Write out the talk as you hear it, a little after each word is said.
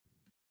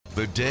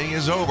The day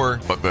is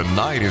over, but the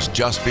night has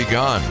just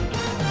begun.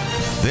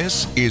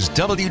 This is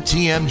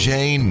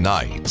WTMJ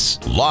Nights,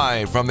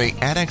 live from the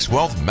Annex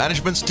Wealth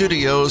Management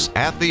Studios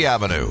at The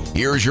Avenue.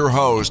 Here's your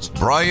host,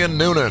 Brian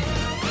Noonan.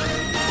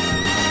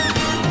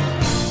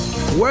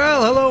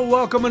 Well, hello,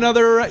 welcome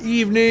another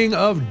evening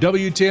of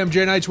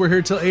WTMJ Nights. We're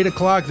here till 8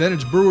 o'clock, then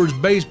it's Brewers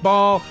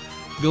baseball.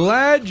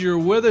 Glad you're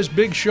with us.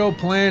 Big show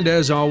planned.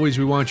 As always,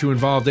 we want you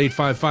involved.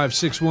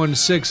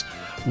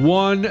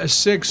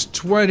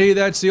 855-616-1620.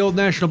 That's the Old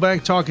National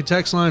Bank talk and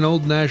text line.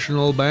 Old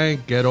National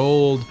Bank, get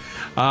old.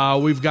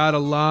 We've got a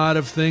lot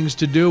of things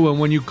to do, and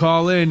when you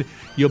call in,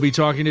 you'll be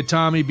talking to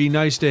Tommy. Be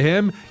nice to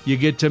him. You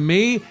get to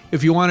me.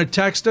 If you want to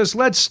text us,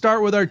 let's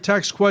start with our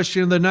text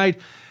question of the night.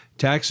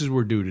 Taxes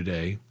were due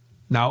today.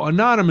 Now,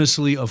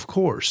 anonymously, of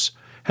course.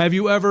 Have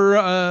you ever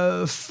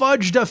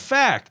fudged a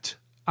fact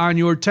on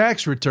your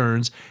tax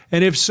returns?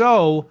 And if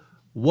so,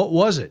 what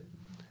was it?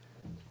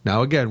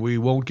 Now, again, we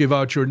won't give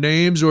out your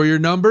names or your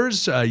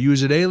numbers.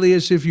 Use an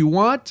alias if you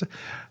want.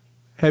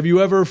 Have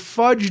you ever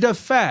fudged a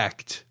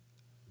fact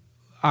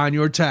on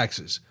your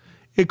taxes?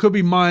 It could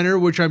be minor,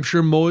 which I'm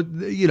sure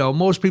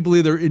most people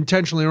either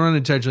intentionally or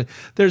unintentionally.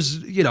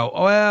 There's,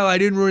 well, I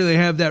didn't really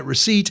have that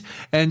receipt,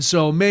 and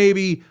so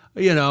maybe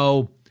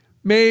I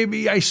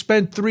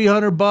spent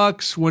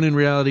 $300 when in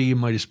reality you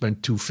might have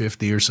spent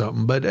 $250 or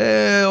something. But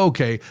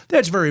okay,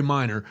 that's very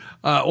minor.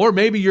 Or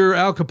maybe you're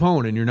Al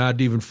Capone and you're not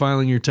even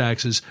filing your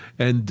taxes,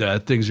 and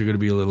things are going to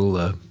be a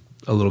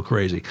little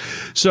crazy.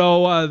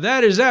 So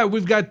that is that.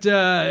 We've got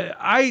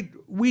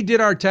we did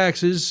our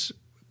taxes.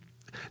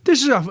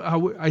 This is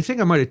how I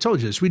think I might have told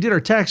you this. We did our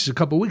taxes a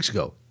couple weeks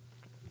ago,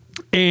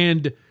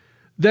 and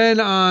then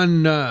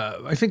on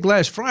I think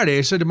last Friday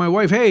I said to my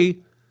wife, "Hey,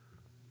 did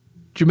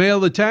you mail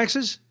the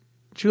taxes?"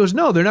 She goes,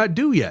 "No, they're not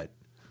due yet."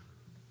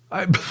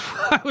 I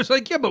was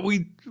like, "Yeah, but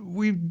we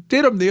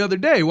did them the other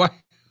day. Why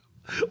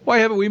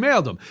haven't we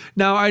mailed them?"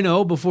 Now, I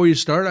know before you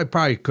start, I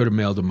probably could have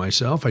mailed them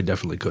myself. I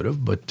definitely could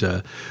have, but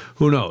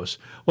who knows?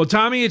 Well,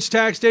 Tommy, it's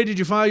tax day. Did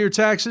you file your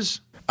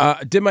taxes?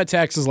 Did my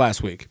taxes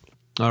last week.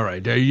 All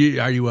right. Are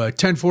you a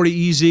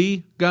 1040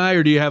 EZ guy,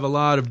 or do you have a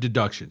lot of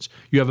deductions?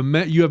 You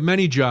have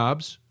many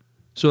jobs,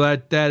 so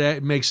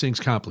that makes things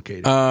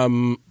complicated.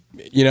 To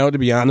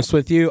be honest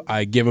with you,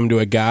 I give them to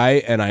a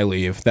guy and I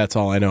leave. That's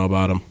all I know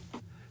about him.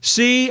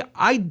 See,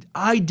 I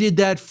did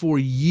that for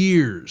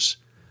years.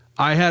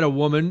 I had a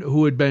woman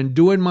who had been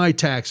doing my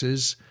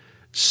taxes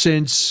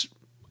since,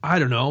 I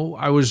don't know,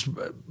 I was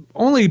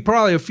only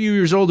probably a few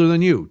years older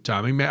than you,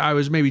 Tommy. I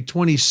was maybe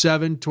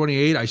 27,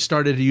 28. I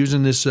started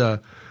using this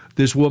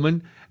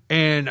woman,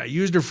 and I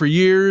used her for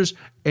years,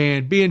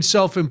 and being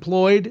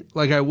self-employed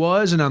like I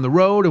was and on the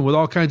road and with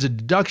all kinds of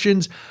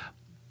deductions,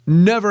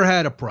 never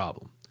had a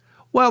problem.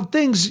 Well,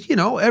 things,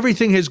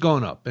 everything has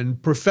gone up,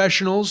 and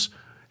professionals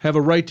have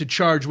a right to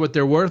charge what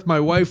they're worth. My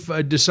wife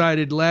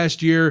decided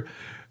last year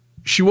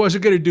she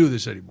wasn't going to do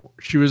this anymore.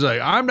 She was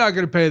like, I'm not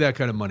going to pay that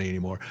kind of money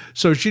anymore.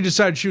 So she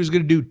decided she was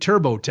going to do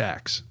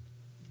TurboTax,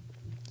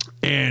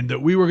 and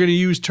we were going to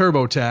use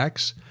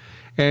TurboTax.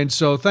 And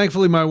so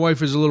thankfully my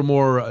wife is a little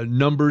more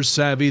numbers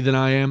savvy than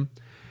I am.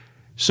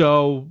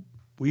 So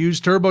we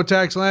used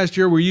TurboTax last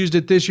year. We used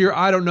it this year.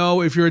 I don't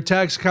know. If you're a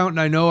tax accountant,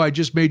 I know I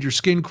just made your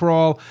skin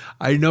crawl.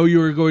 I know you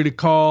were going to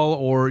call,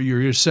 or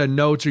you're going to send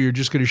notes, or you're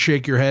just going to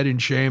shake your head in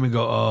shame and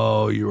go,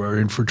 oh, you are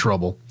in for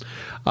trouble.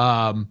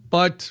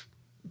 But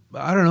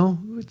I don't know.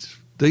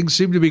 Things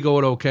seem to be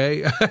going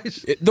okay.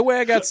 The way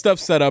I got stuff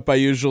set up, I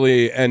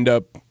usually end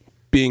up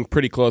being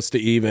pretty close to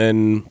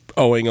even,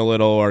 owing a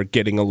little or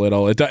getting a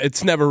little.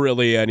 It's never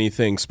really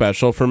anything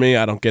special for me.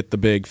 I don't get the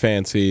big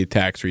fancy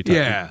tax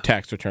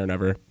return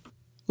ever.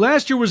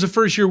 Last year was the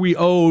first year we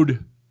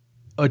owed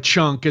a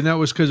chunk, and that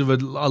was because of a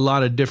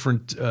lot of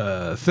different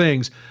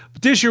things.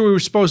 But this year we were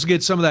supposed to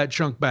get some of that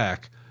chunk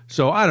back.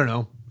 So I don't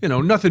know.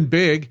 Nothing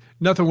big,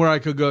 nothing where I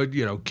could go,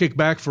 kick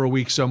back for a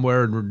week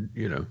somewhere and,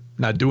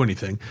 not do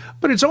anything.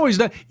 But it's always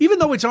that, even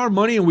though it's our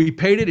money and we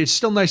paid it, it's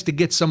still nice to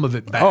get some of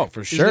it back. Oh,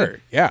 for sure.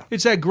 Yeah.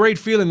 It's that great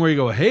feeling where you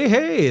go,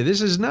 hey,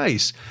 this is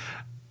nice.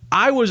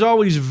 I was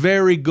always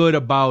very good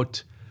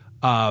about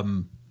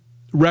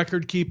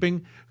record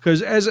keeping,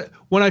 because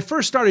when I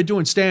first started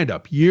doing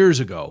stand-up years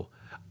ago,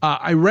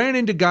 I ran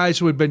into guys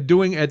who had been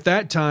doing, at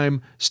that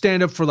time,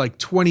 stand-up for like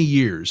 20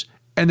 years.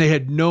 And they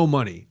had no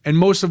money. And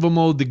most of them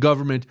owed the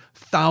government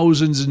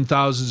thousands and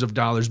thousands of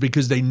dollars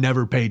because they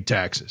never paid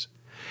taxes.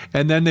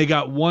 And then they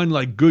got one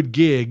like good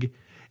gig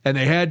and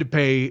they had to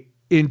pay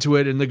into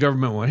it. And the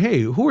government went,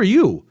 hey, who are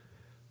you?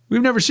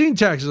 We've never seen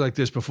taxes like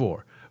this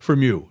before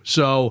from you.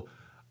 So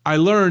I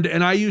learned,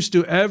 and I used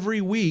to,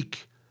 every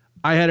week,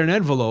 I had an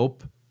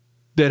envelope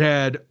that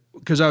had,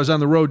 because I was on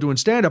the road doing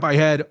stand-up, I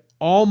had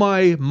all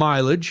my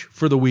mileage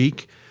for the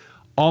week,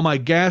 all my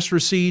gas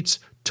receipts,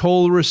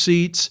 toll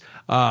receipts,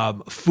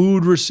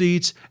 food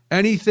receipts,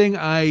 anything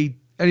I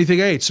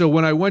ate. So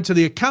when I went to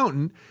the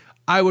accountant,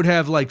 I would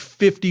have like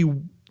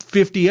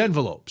 50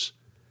 envelopes.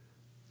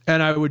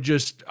 And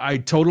I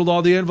totaled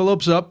all the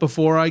envelopes up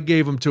before I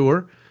gave them to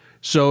her.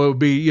 So it would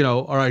be,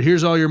 all right,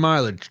 here's all your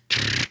mileage.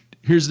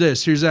 Here's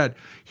this, here's that.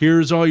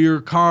 here's all your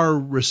car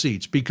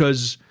receipts,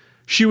 because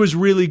she was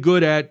really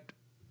good at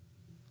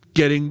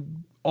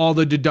getting all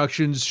the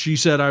deductions she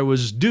said I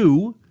was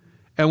due.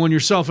 And when you're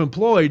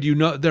self-employed, you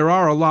know there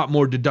are a lot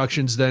more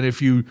deductions than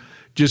if you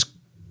just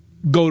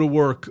go to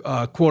work,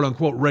 quote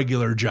unquote,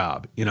 regular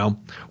job,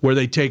 where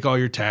they take all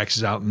your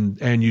taxes out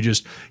and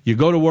you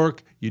go to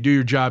work, you do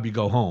your job, you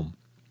go home.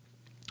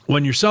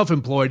 When you're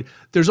self-employed,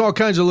 there's all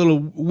kinds of little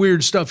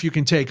weird stuff you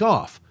can take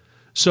off.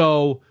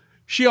 So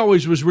she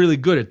always was really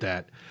good at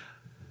that.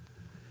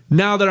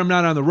 Now that I'm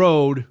not on the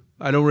road,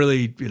 I don't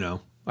really,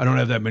 I don't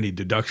have that many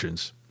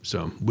deductions.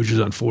 So, which is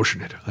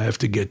unfortunate. I have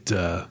to get,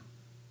 You're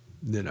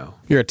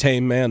a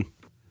tame man.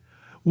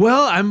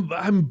 Well,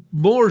 I'm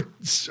more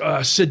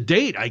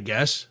sedate, I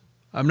guess.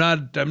 I'm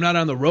not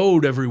on the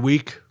road every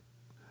week,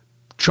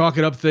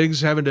 chalking up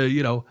things, having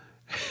to,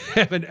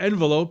 having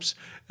envelopes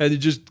and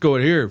just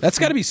going here. That's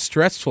got to be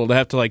stressful to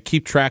have to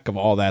keep track of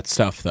all that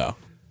stuff, though.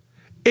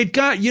 It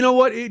got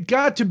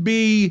to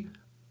be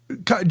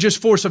just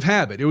force of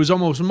habit. It was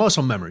almost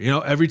muscle memory.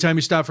 Every time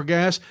you stop for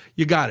gas,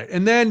 you got it.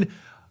 And then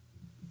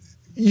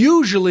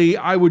usually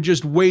I would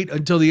just wait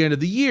until the end of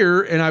the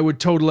year and I would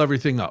total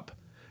everything up.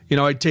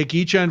 I'd take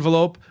each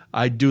envelope,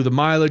 I'd do the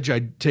mileage,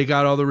 I'd take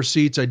out all the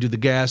receipts, I'd do the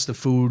gas, the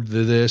food,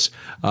 the this,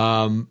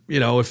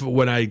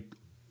 when I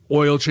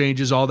oil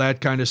changes, all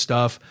that kind of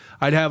stuff,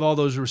 I'd have all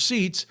those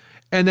receipts,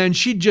 and then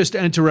she'd just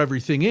enter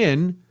everything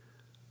in,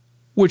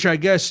 which I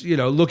guess,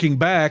 looking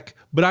back,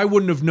 but I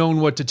wouldn't have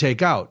known what to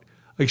take out.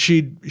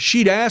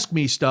 She'd ask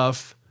me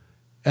stuff,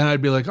 and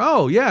I'd be like,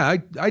 oh, yeah,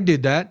 I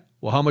did that.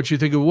 Well, how much do you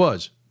think it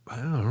was? I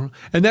don't know.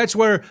 And that's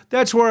where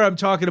I'm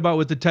talking about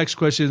with the text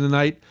question of the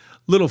night,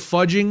 little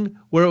fudging,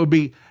 where it would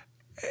be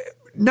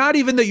not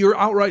even that you're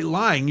outright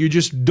lying, you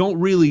just don't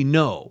really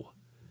know.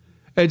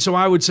 And so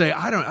I would say,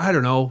 I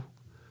don't know,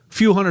 a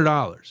few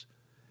 $100s.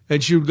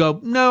 And she would go,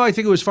 no, I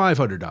think it was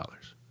 $500.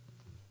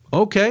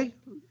 Okay.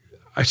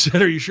 I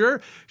said, are you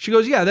sure? She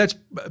goes, yeah, that's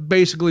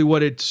basically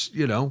what it's,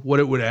 what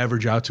it would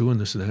average out to and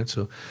this and that.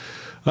 So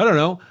I don't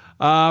know.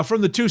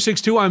 From the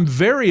 262, I'm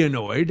very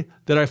annoyed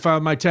that I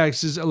filed my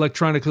taxes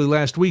electronically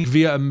last week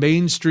via a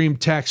mainstream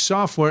tax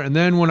software. And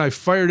then when I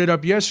fired it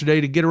up yesterday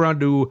to get around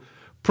to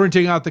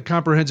printing out the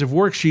comprehensive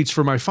worksheets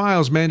for my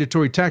files,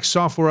 mandatory tax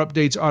software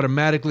updates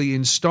automatically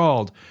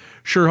installed.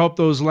 Sure hope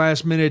those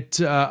last minute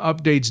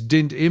updates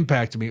didn't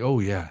impact me. Oh,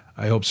 yeah,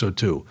 I hope so,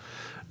 too.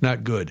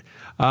 Not good.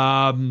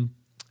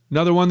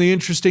 Another one, the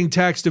interesting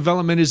tax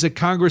development is that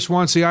Congress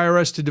wants the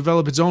IRS to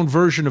develop its own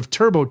version of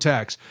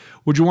TurboTax.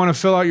 Would you want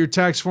to fill out your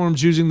tax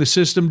forms using the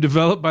system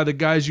developed by the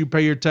guys you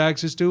pay your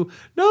taxes to?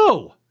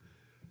 No.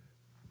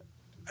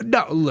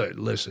 No,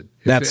 listen.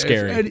 That's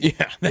scary.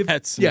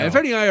 If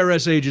any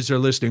IRS agents are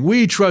listening,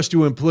 we trust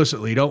you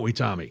implicitly, don't we,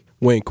 Tommy?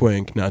 Wink,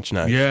 wink, nudge,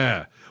 nudge.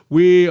 Yeah.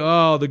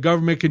 The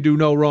government can do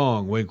no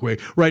wrong. Wink,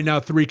 wink. Right now,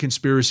 3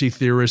 conspiracy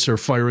theorists are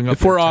firing up.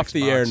 If we're off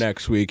the air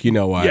next week, you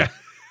know why. Yeah.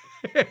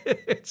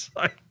 It's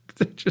like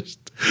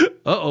just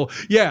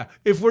yeah.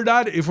 If we're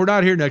not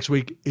here next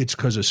week, it's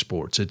because of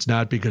sports. It's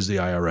not because the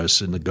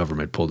IRS and the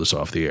government pulled us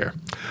off the air.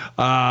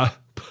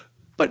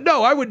 But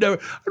no, I would never.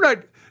 I'm not.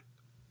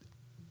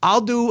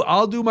 I'll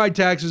do my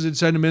taxes and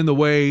send them in the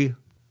way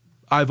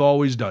I've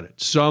always done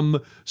it.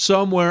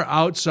 Somewhere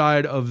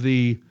outside of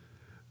the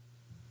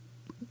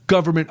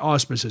government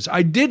auspices.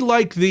 I did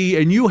like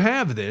and you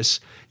have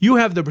this. You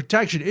have the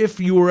protection if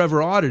you were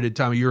ever audited,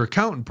 Tommy. Your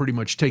accountant pretty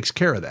much takes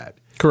care of that.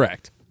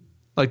 Correct.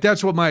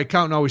 That's what my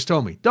accountant always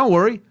told me. Don't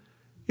worry.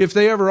 If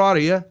they ever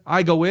audit you,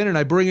 I go in and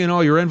I bring in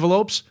all your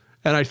envelopes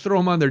and I throw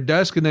them on their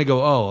desk and they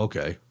go, oh,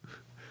 okay.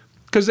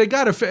 Because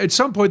at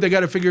some point, they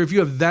got to figure if you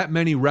have that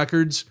many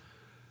records,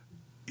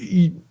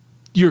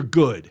 you're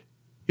good.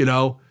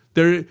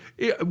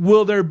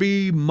 Will there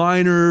be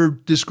minor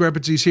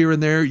discrepancies here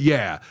and there?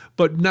 Yeah.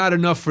 But not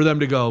enough for them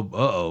to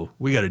go,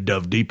 we got to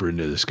delve deeper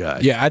into this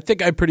guy. Yeah, I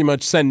think I pretty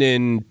much send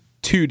in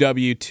 2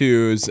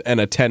 W-2s and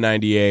a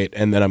 1098,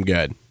 and then I'm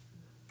good.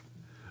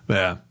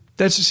 Yeah,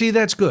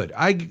 that's good.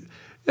 I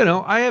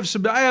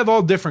have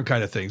all different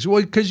kind of things.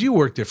 Well, because you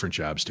work different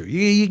jobs too.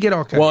 You get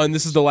all kinds. Well, and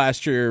this is the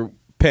last year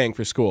paying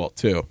for school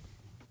too.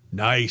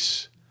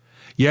 Nice.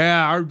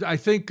 Yeah, I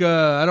think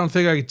I don't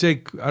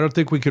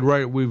think we could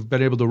write. We've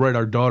been able to write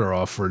our daughter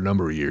off for a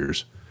number of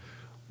years,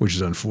 which is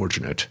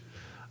unfortunate.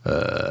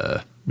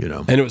 And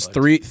it was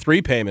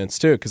three payments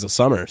too because of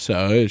summer,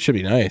 so it should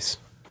be nice.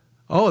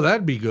 Oh,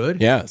 that'd be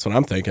good. Yeah, that's what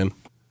I'm thinking.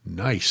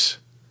 Nice.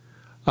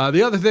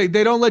 The other thing,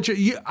 they don't let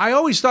you. I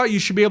always thought you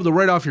should be able to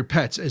write off your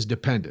pets as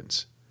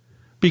dependents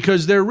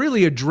because they're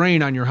really a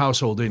drain on your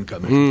household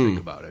income if you think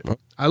about it.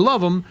 I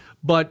love them,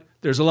 but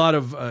there's a lot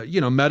of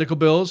medical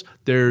bills.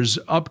 There's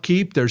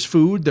upkeep. There's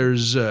food.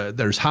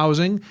 There's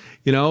housing.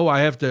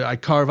 I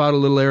carve out a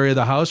little area of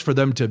the house for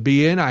them to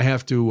be in. I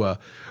have to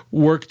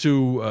work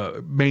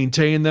to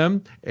maintain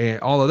them and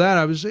all of that.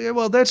 I was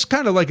that's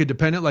kind of like a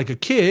dependent, like a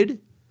kid.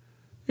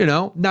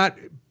 Not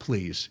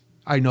please.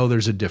 I know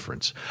there's a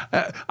difference.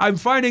 I'm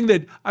finding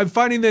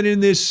that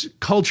in this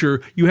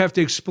culture, you have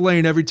to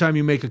explain every time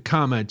you make a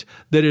comment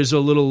that is a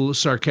little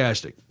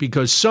sarcastic,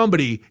 because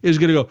somebody is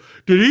going to go,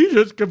 "Did he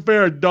just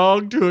compare a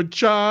dog to a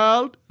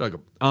child?" I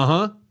go,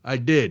 I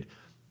did.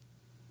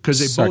 Because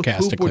they both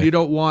poop when you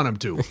don't want them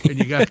to, and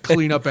you got to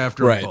clean up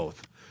after them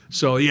both.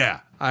 So yeah,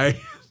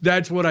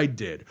 that's what I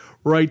did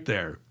right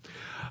there.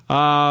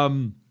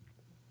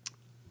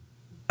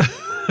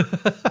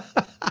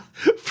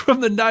 From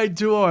the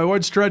 920, I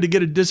once tried to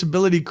get a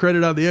disability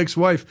credit on the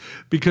ex-wife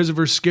because of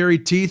her scary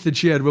teeth and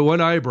she had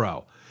one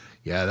eyebrow.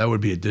 Yeah, that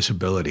would be a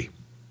disability.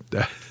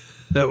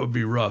 That would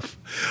be rough.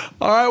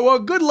 All right, well,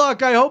 good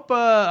luck. I hope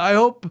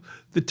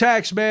the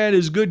tax man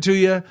is good to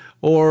you,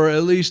 or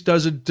at least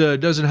doesn't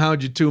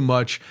hound you too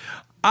much.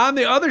 On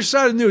the other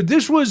side of the news,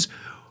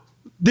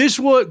 this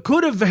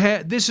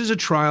is a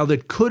trial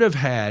that could have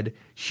had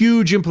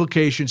huge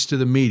implications to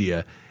the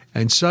media,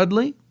 and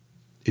suddenly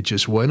it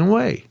just went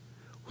away.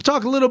 We'll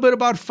talk a little bit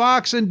about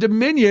Fox and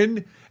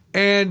Dominion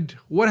and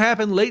what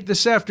happened late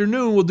this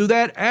afternoon. We'll do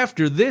that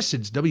after this.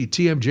 It's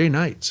WTMJ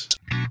Nights.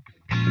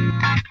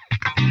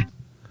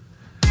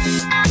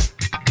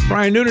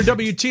 Brian Nooner,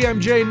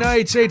 WTMJ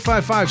Nights,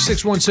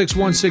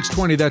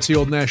 855-616-1620. That's the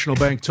Old National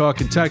Bank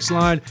talk and text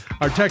line.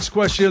 Our text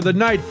question of the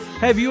night: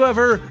 have you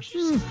ever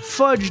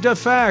fudged a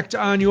fact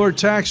on your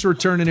tax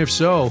return? And if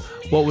so,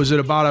 what was it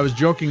about? I was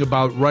joking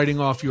about writing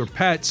off your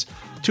pets.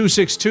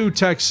 262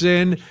 texts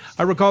in.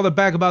 I recall that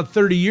back about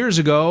 30 years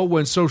ago,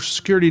 when Social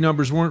Security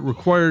numbers weren't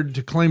required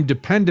to claim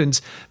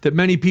dependents, that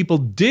many people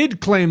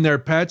did claim their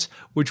pets,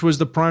 which was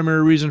the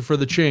primary reason for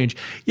the change.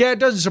 Yeah, it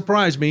doesn't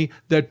surprise me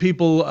that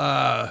people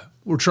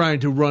were trying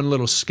to run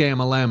little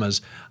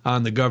scam-a-llamas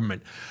on the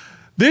government.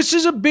 This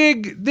is a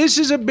big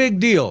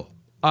deal.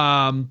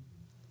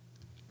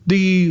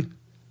 The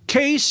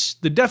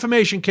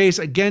defamation case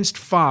against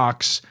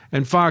Fox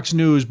and Fox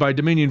News by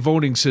Dominion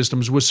Voting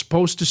Systems was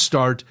supposed to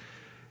start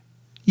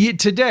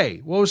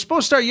today. Well, it was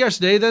supposed to start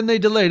yesterday, then they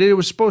delayed it. It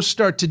was supposed to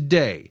start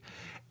today.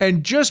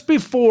 And just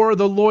before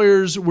the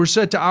lawyers were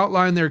set to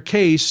outline their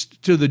case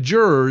to the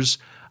jurors,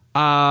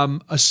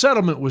 a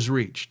settlement was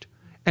reached.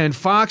 And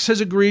Fox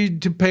has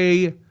agreed to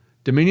pay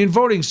Dominion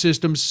Voting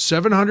Systems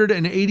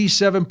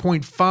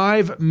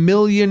 $787.5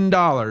 million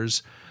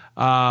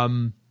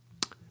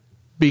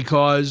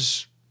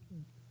because,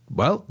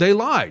 well, they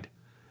lied.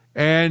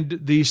 And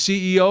the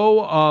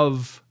CEO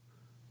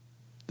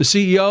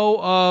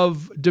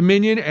of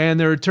Dominion and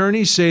their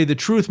attorneys say the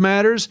truth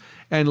matters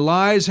and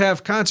lies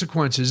have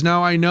consequences.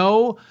 Now, I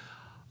know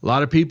a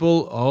lot of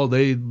people,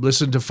 they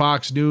listened to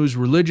Fox News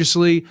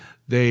religiously.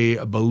 They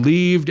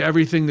believed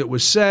everything that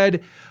was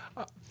said,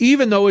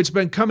 even though it's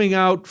been coming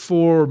out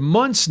for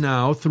months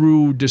now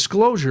through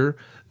disclosure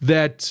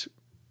that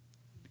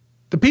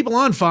the people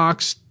on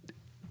Fox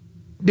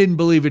didn't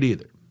believe it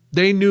either.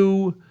 They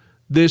knew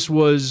this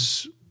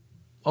was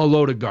a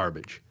load of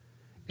garbage.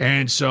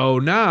 And so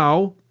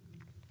now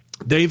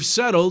they've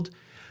settled.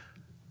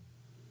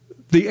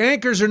 The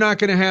anchors are not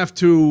going to have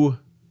to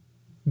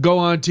go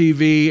on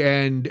TV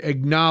and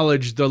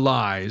acknowledge the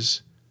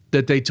lies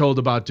that they told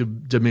about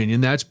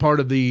Dominion. That's part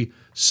of the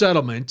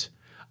settlement.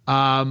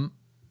 Although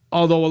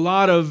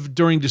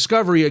during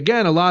discovery,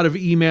 again, a lot of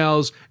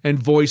emails and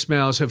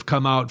voicemails have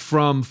come out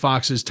from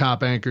Fox's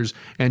top anchors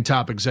and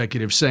top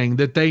executives saying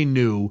that they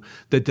knew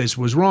that this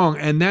was wrong.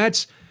 And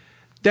that's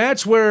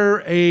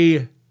where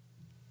a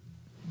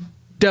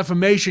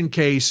defamation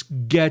case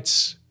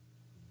gets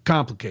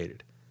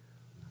complicated.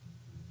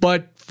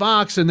 But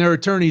Fox and their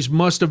attorneys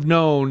must have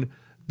known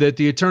that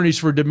the attorneys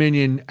for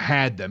Dominion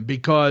had them,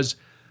 because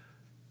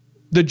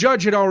the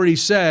judge had already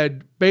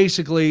said,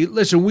 basically,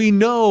 listen, we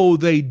know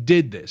they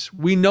did this.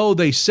 We know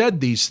they said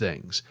these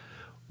things.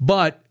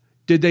 But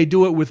did they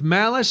do it with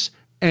malice?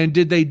 And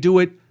did they do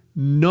it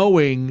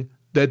knowing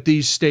that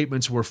these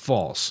statements were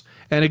false?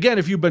 And again,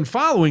 if you've been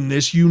following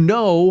this, you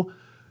know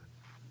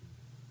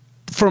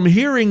from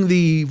hearing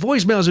the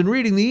voicemails and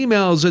reading the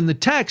emails and the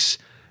texts,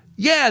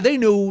 yeah, they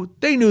knew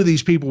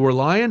these people were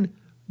lying,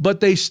 but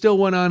they still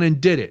went on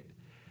and did it.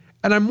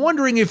 And I'm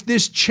wondering if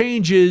this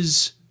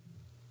changes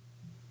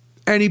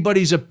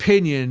anybody's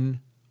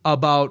opinion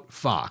about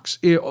Fox.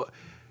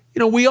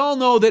 We all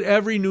know that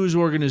every news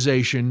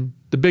organization,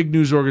 the big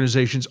news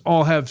organizations,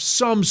 all have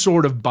some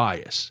sort of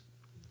bias.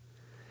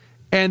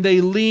 And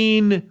they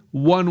lean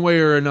one way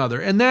or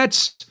another. And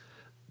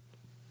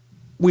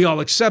we all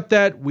accept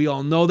that. We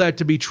all know that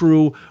to be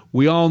true.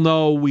 We all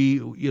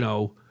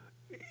know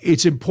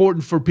it's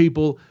important for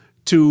people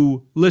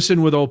to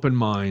listen with open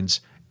minds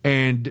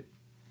and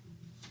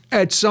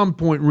at some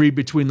point read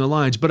between the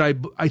lines. But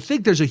I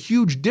think there's a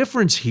huge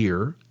difference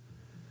here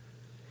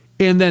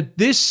in that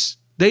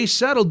they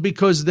settled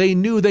because they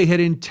knew they had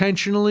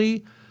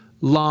intentionally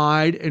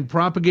lied and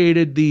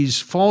propagated these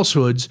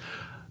falsehoods,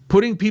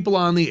 putting people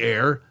on the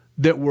air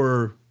that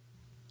were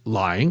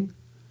lying,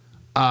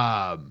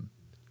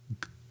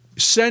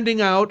 sending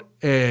out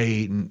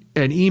an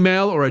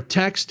email or a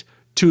text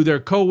to their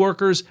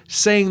coworkers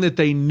saying that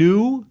they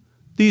knew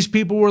these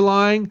people were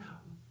lying,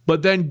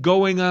 but then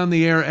going on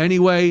the air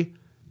anyway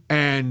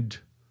and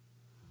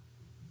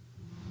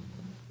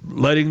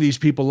letting these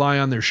people lie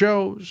on their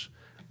shows,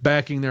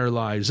 backing their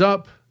lies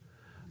up.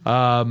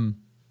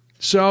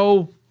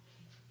 So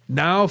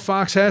now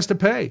Fox has to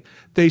pay.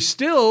 There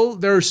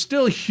are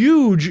still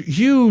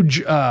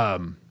huge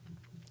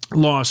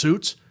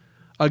lawsuits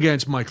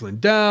against Mike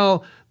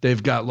Lindell.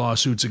 They've got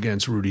lawsuits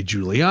against Rudy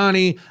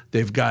Giuliani.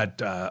 They've got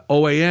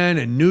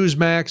OAN and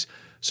Newsmax.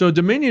 So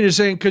Dominion is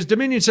saying, because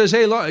Dominion says,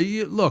 hey,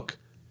 look,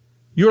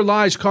 your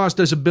lies cost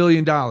us $1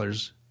 billion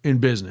in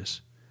business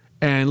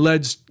and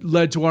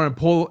led to our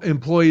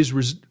employees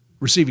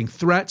receiving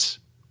threats.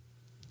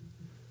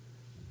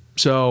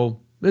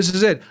 So this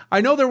is it. I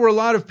know there were a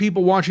lot of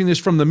people watching this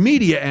from the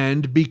media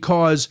end,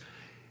 because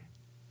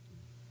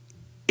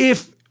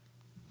if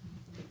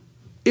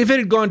it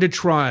had gone to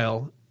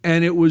trial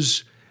and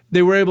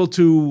they were able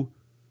to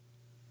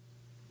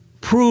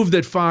prove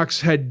that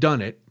Fox had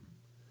done it,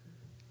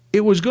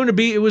 it was going to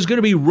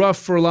be rough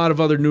for a lot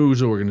of other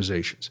news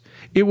organizations.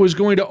 It was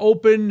going to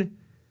open,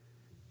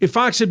 if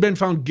Fox had been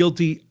found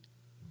guilty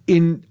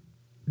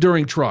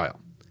during trial,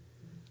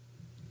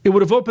 it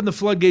would have opened the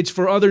floodgates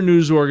for other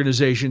news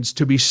organizations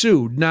to be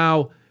sued.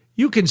 Now,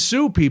 you can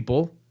sue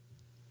people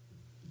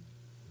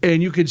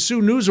and you can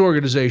sue news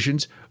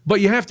organizations, but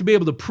you have to be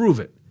able to prove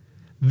it.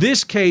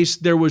 This case,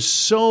 there was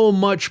so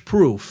much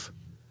proof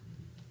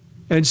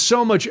and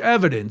so much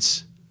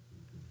evidence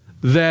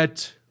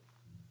that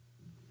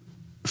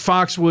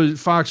Fox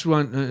went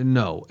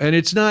no. And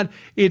it's not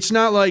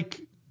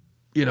like,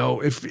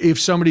 if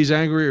somebody's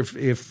angry,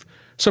 if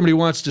somebody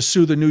wants to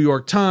sue the New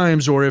York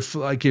Times, or if,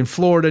 like in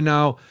Florida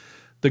now,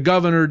 the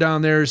governor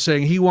down there is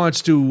saying he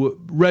wants to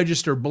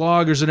register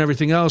bloggers and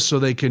everything else so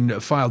they can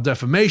file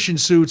defamation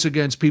suits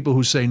against people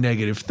who say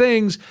negative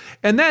things.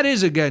 And that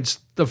is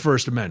against the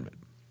First Amendment.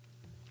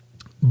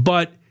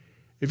 But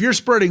if you're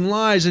spreading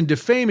lies and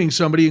defaming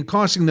somebody and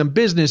costing them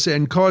business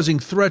and causing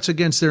threats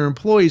against their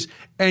employees,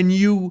 and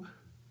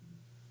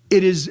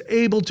it is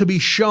able to be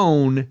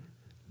shown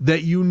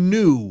that you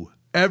knew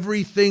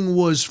everything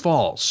was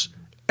false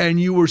and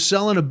you were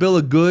selling a bill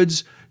of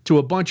goods to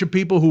a bunch of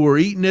people who were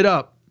eating it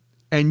up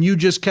and you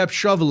just kept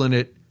shoveling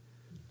it,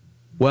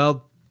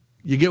 well,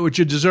 you get what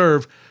you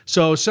deserve.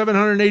 So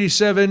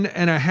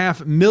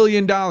 $787.5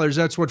 million,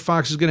 that's what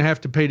Fox is going to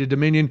have to pay to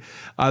Dominion.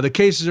 The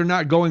cases are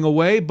not going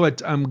away,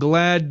 but I'm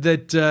glad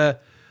that, I'm going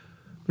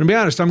to be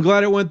honest, I'm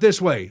glad it went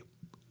this way.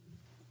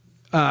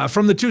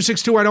 From the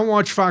 262, I don't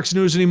watch Fox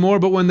News anymore,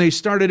 but when they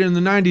started in the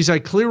 90s, I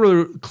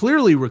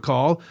clearly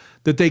recall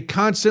that they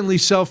constantly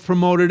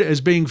self-promoted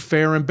as being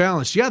fair and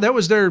balanced. Yeah, that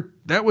was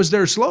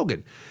their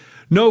slogan.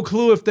 No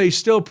clue if they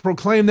still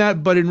proclaim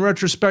that, but in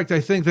retrospect, I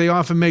think they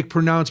often make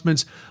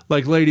pronouncements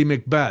like Lady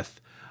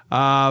Macbeth.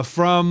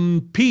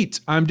 From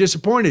Pete, I'm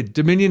disappointed.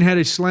 Dominion had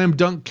a slam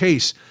dunk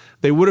case.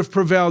 They would have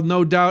prevailed,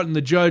 no doubt, and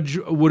the judge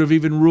would have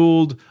even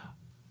ruled.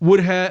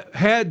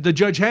 The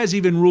judge has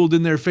even ruled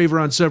in their favor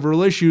on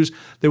several issues.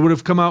 They would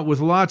have come out with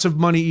lots of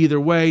money either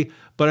way,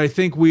 but I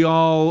think we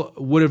all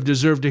would have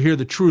deserved to hear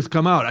the truth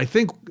come out. I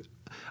think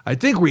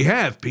we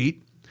have,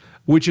 Pete,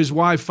 which is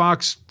why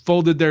Fox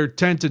folded their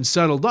tent and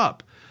settled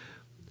up.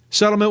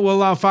 Settlement will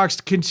allow Fox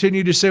to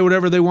continue to say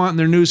whatever they want in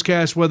their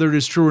newscast, whether it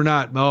is true or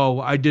not. Oh,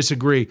 I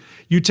disagree.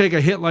 You take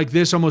a hit like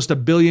this, almost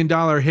 $1 billion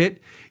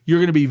hit, you're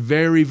going to be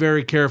very,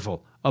 very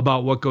careful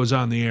about what goes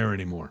on the air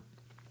anymore.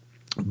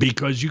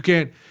 Because you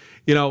can't,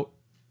 you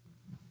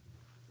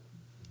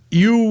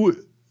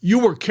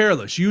were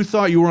careless. You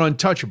thought you were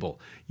untouchable.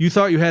 You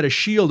thought you had a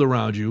shield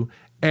around you,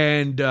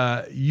 and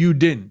you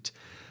didn't.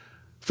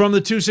 From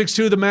the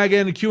 262, the MAGA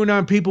and the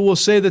QAnon people will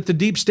say that the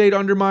deep state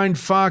undermined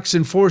Fox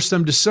and forced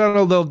them to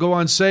settle. They'll go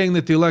on saying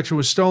that the election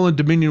was stolen,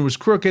 Dominion was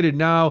crooked, and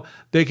now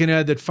they can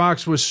add that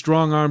Fox was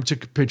strong-armed to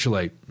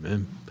capitulate.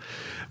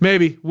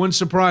 Maybe. Wouldn't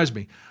surprise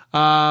me.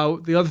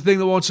 The other thing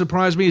that won't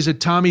surprise me is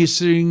that Tommy is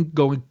sitting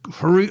going,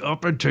 hurry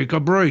up and take a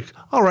break.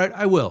 All right,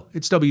 I will.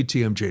 It's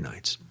WTMJ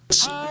Nights.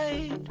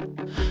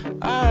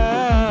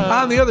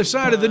 On the other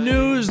side of the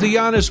news, the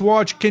Giannis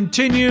watch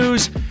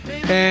continues.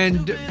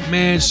 And,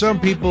 man, some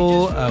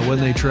people, when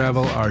they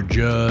travel, are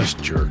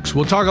just jerks.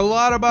 We'll talk a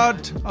lot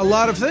about a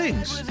lot of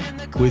things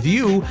with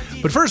you.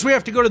 But first, we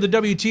have to go to the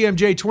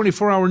WTMJ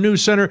 24-hour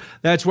News Center.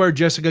 That's where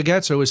Jessica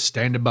Gatso is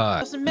standing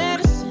by.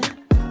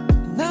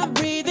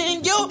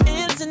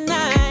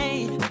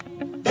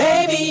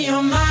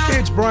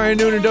 It's Brian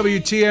Noonan,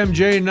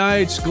 WTMJ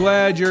Nights.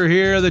 Glad you're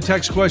here. The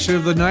text question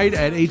of the night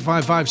at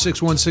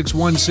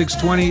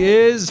 855-616-1620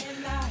 is,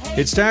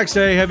 it's tax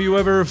day. Have you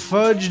ever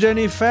fudged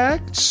any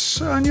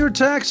facts on your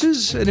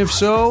taxes? And if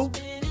so,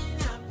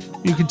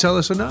 you can tell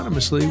us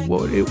anonymously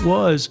what it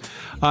was.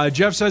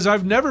 Jeff says,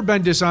 I've never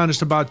been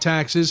dishonest about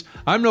taxes.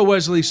 I'm no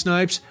Wesley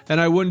Snipes, and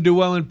I wouldn't do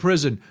well in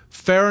prison.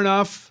 Fair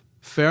enough,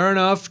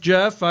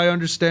 Jeff. I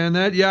understand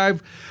that. Yeah,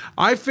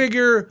 I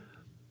figure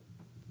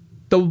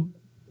you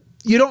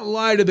don't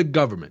lie to the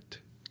government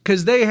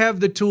because they have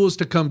the tools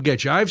to come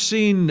get you. I've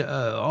seen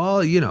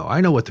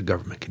I know what the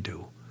government can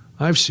do.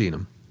 I've seen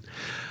them.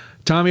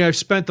 Tommy, I've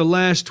spent the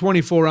last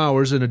 24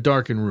 hours in a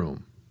darkened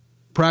room.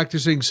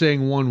 practicing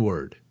saying one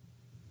word.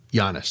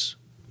 Giannis.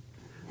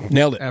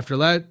 Nailed it. After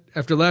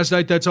last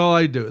night, that's all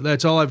I do.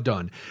 That's all I've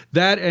done.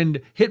 That and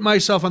hit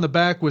myself on the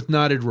back with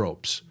knotted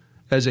ropes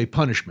as a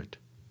punishment.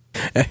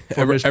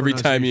 Every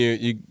time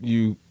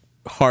you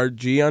hard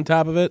G on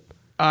top of it?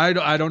 I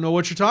don't know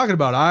what you're talking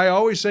about. I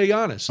always say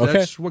Giannis. Okay.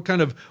 That's what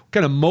kind of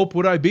mope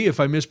would I be if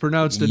I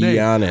mispronounced the name?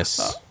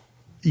 Giannis.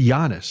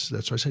 Giannis.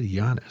 That's why I said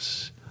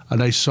Giannis. A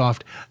nice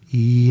soft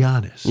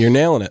Giannis. You're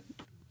nailing it.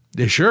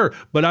 Yeah, sure,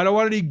 but I don't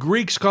want any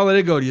Greeks calling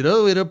it.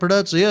 We don't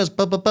pronounce it. Yes,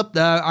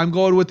 I'm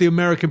going with the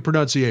American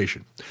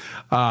pronunciation.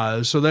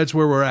 So that's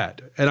where we're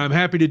at, and I'm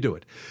happy to do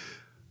it.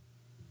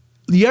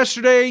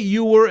 Yesterday,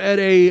 you were at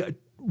a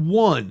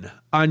 1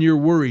 on your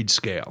worried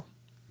scale.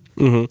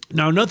 Mm-hmm.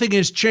 Now, nothing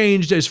has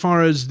changed as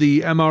far as the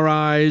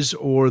MRIs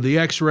or the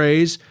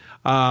X-rays.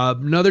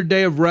 Another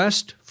day of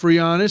rest for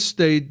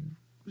Giannis.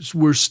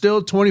 We're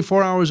still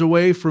 24 hours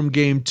away from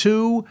Game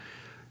 2.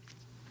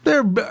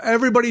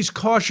 Everybody's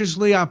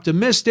cautiously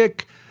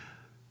optimistic.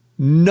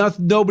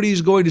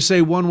 Nobody's going to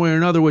say one way or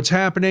another what's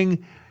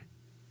happening.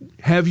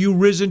 Have you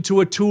risen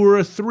to a 2 or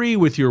a 3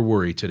 with your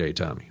worry today,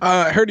 Tommy?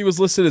 I heard he was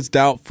listed as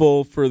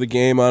doubtful for the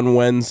game on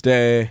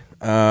Wednesday.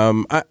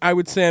 I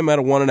would say I'm at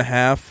a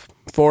 1.5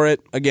 for it.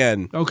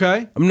 Again,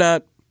 okay. I'm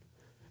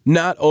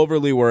not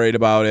overly worried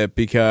about it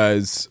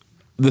because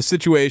the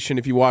situation,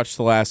 if you watch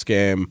the last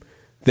game,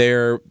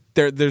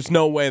 there's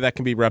no way that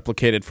can be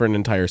replicated for an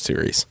entire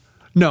series.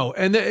 No,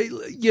 and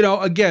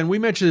again, we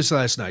mentioned this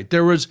last night.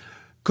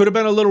 Could have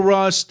been a little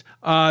rust.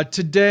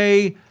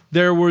 Today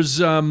there was,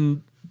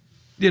 some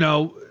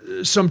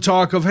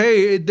talk of,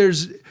 hey,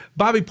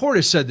 Bobby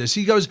Portis said this.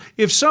 He goes,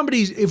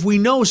 if we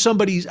know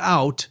somebody's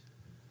out,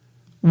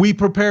 we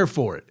prepare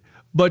for it.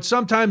 But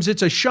sometimes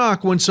it's a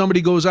shock when somebody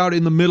goes out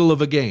in the middle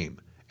of a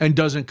game and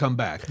doesn't come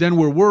back. Then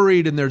we're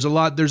worried, and there's a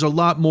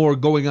lot more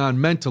going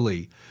on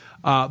mentally.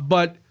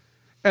 But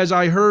as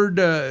I heard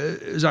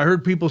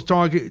people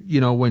talk,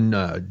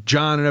 when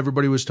John and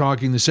everybody was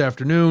talking this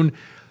afternoon,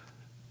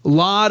 a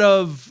lot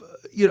of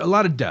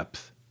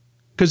depth,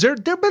 because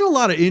there've been a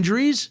lot of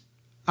injuries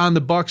on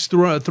the Bucks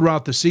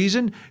throughout the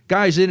season.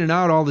 Guys in and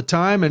out all the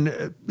time,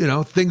 and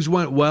things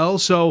went well.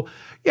 So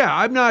yeah,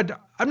 I'm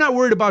not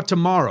worried about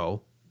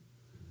tomorrow,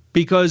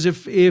 because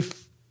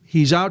if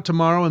he's out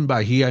tomorrow, and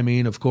by he I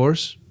mean of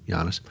course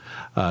Giannis.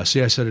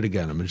 See, I said it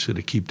again. I'm just going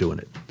to keep doing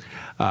it.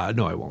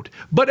 No, I won't.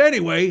 But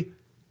anyway.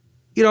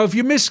 If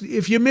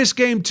you miss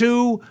Game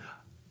 2,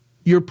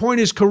 your point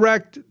is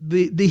correct.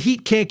 The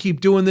Heat can't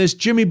keep doing this.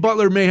 Jimmy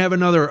Butler may have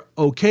another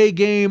okay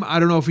game. I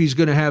don't know if he's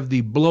going to have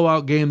the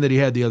blowout game that he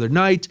had the other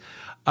night.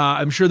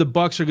 I'm sure the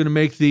Bucks are going to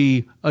make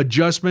the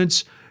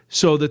adjustments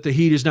so that the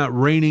Heat is not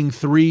raining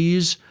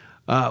threes,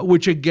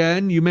 which,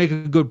 again, you make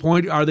a good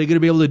point. Are they going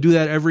to be able to do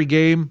that every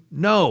game?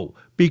 No,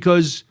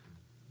 because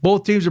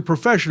both teams are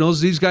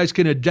professionals. These guys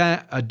can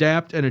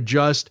adapt and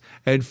adjust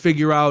and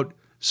figure out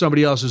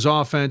somebody else's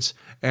offense,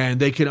 and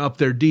they can up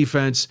their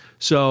defense.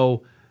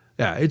 So,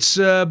 yeah, it's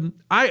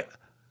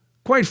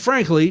quite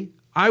frankly,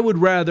 I would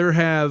rather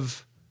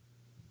have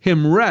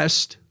him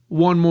rest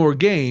one more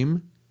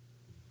game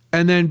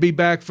and then be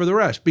back for the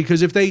rest.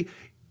 Because if the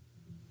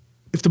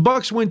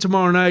Bucks win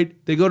tomorrow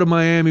night, they go to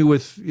Miami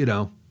with,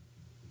 the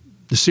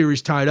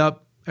series tied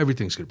up,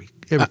 everything's going to be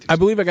I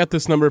believe I got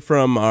this number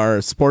from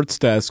our sports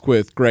desk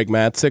with Greg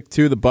Matzik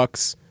too. The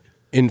Bucks,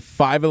 in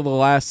 5 of the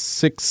last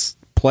 6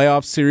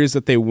 playoff series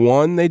that they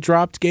won, they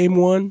dropped Game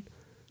 1.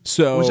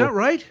 So was that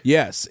right?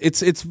 Yes,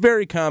 it's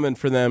very common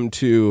for them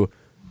to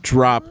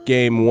drop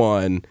Game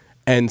 1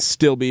 and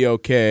still be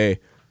okay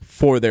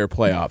for their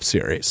playoff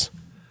series.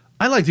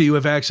 I like that you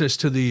have access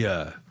to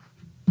the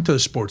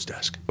sports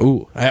desk.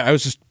 Ooh, I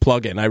was just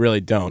plugging. I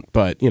really don't,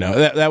 but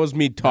that was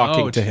me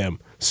talking to him.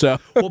 So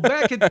well,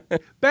 back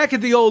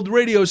at the old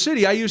Radio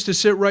City, I used to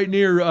sit right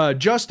near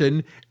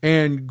Justin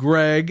and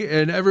Greg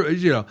and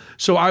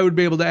so I would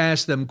be able to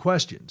ask them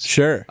questions.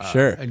 Sure,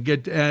 and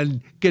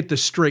get the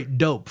straight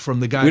dope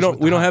from the guys.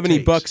 We don't have any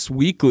Bucks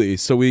Weekly,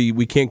 so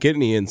we can't get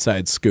any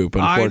inside scoop.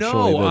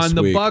 Unfortunately, on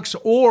the week. Bucks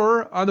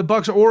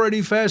or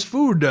any fast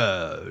food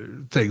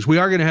things. We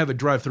are going to have a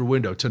drive-through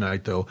window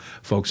tonight, though,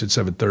 folks, at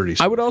 7:30.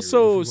 So I would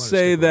also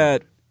say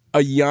that a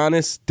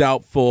Giannis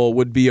doubtful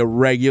would be a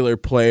regular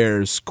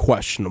player's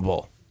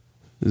questionable.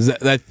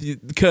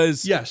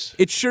 Because yes,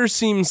 it sure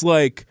seems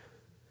like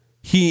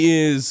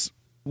he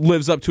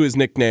lives up to his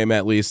nickname,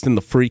 at least in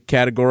the freak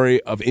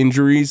category of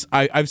injuries.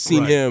 I've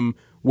seen him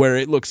where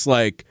it looks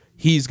like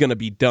he's going to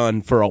be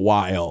done for a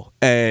while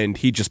and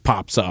he just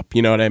pops up.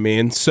 You know what I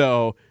mean?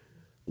 So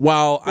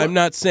while I'm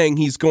not saying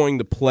he's going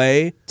to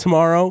play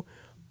tomorrow,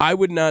 I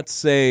would not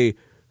say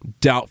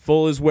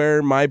doubtful is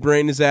where my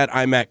brain is at.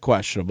 I'm at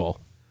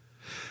questionable.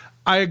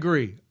 I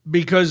agree,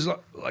 because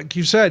like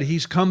you said,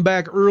 he's come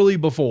back early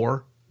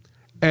before,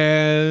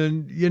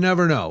 and you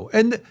never know.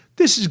 And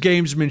this is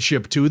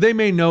gamesmanship too. They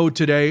may know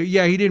today,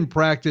 yeah, he didn't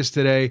practice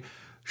today.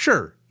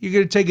 Sure, you're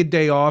going to take a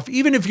day off,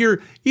 even if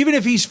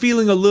he's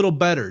feeling a little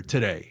better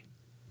today.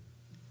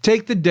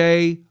 Take the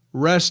day,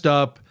 rest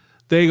up.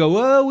 they go,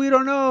 well, we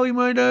don't know. He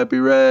might not be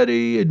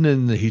ready. And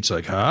then the Heat's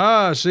like,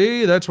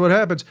 see, that's what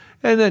happens.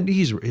 And then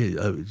he's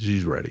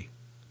ready.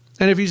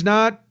 And if he's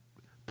not,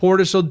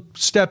 Portis will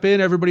step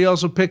in. Everybody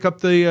else will pick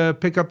up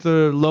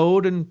the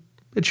load, and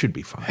it should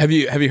be fine. Have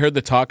you heard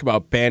the talk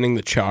about banning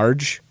the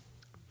charge?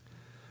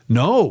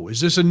 No.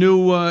 Is this a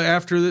new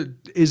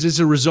is this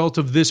a result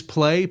of this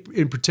play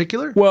in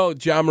particular? Well,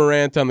 John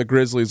Morant on the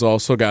Grizzlies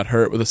also got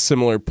hurt with a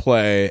similar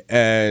play,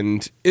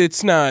 and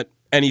it's not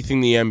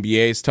anything the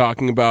NBA is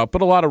talking about,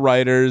 but a lot of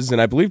writers,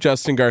 and I believe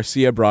Justin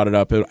Garcia brought it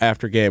up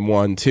after Game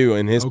 1 too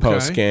in his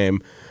post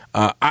game.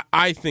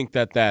 I think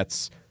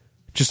that's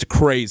just a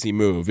crazy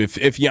move. If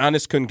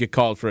Giannis couldn't get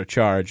called for a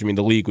charge, I mean,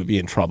 the league would be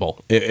in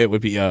trouble. It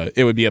would be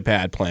a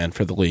bad plan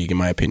for the league, in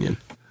my opinion.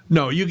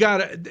 No, you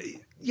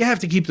have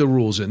to keep the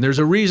rules in. There's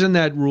a reason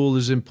that rule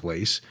is in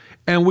place,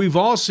 and we've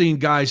all seen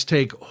guys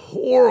take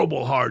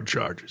horrible hard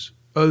charges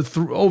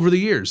over the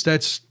years.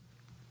 That's,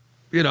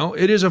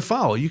 it is a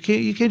foul. You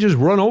can't just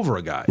run over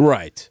a guy.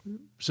 Right.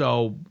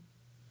 So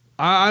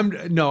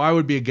I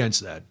would be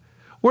against that.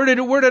 Where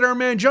did our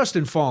man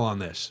Justin fall on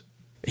this?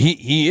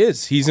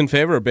 He's in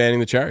favor of banning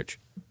the charge.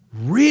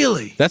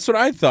 Really? That's what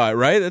I thought,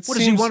 right? Does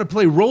he want to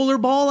play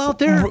rollerball out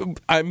there?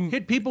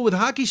 Hit people with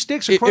hockey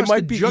sticks across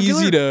the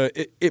jugular?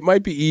 It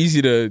might be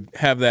easy to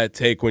have that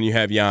take when you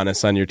have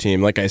Giannis on your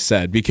team, like I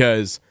said,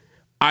 because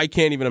I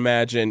can't even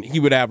imagine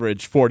he would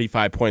average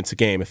 45 points a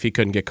game if he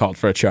couldn't get called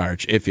for a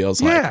charge, it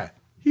feels like. Yeah,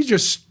 he's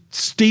just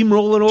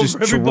steamrolling over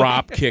everybody. Just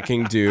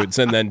drop-kicking dudes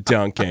and then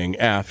dunking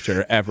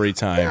after every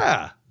time.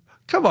 Yeah.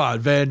 Come on,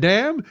 Van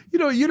Damme.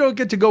 You don't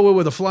get to go in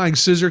with a flying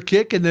scissor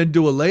kick and then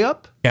do a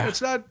layup. Yeah.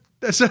 That's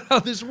not how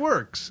this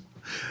works.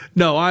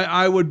 No,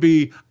 I would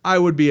be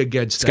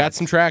against It's that. got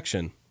some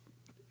traction.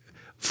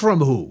 From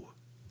who?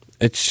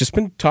 It's just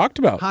been talked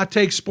about. Hot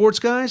Take Sports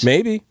guys?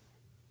 Maybe.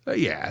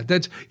 Yeah,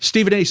 that's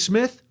Stephen A.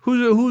 Smith.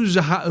 Who's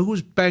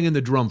banging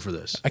the drum for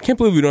this? I can't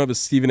believe we don't have a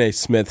Stephen A.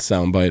 Smith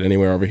soundbite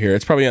anywhere over here.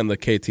 It's probably on the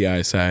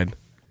KTI side.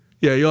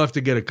 Yeah, you'll have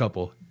to get a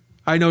couple.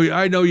 I know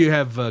you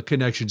have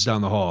connections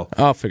down the hall.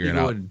 I'll figure it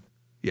out.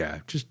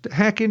 Just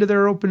hack into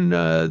their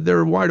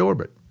their wide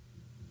orbit.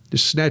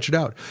 Just snatch it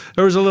out.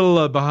 There's a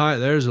little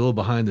behind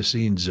the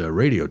scenes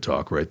radio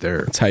talk right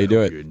there. That's how you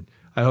do it.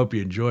 I hope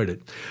you enjoyed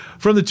it.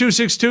 From the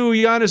 262,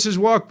 Giannis's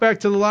walk back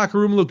to the locker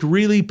room looked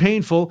really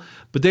painful,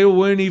 but they will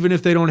win even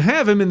if they don't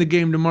have him in the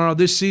game tomorrow.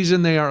 This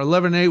season, they are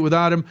 11-8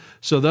 without him,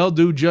 so they'll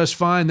do just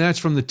fine. That's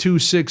from the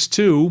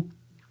 262.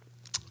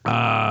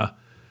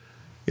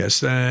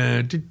 Yes,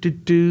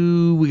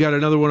 we got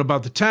another one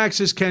about the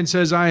taxes. Ken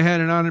says, I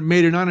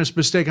made an honest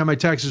mistake on my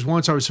taxes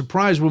once. I was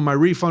surprised when my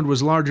refund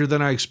was larger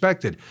than I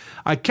expected.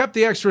 I kept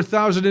the extra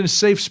 $1,000 in a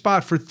safe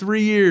spot for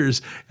 3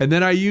 years, and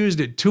then I used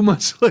it. 2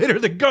 months later,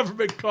 the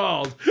government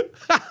called.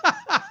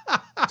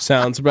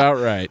 Sounds about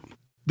right.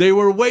 They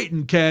were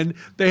waiting, Ken.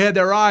 They had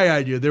their eye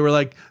on you. They were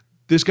like,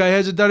 this guy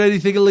hasn't done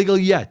anything illegal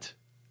yet,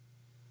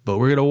 but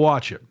we're going to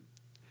watch him.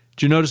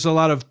 Did you notice a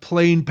lot of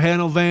plain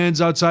panel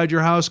vans outside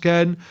your house,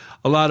 Ken?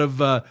 A lot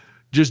of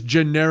just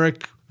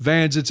generic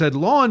vans that said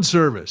lawn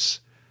service.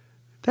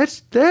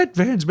 That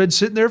van's been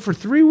sitting there for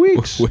 3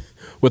 weeks.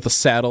 With a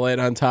satellite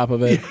on top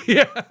of it?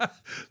 Yeah.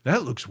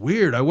 That looks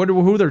weird. I wonder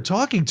who they're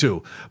talking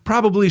to.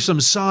 Probably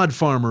some sod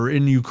farmer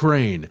in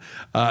Ukraine.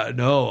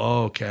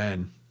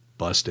 Ken.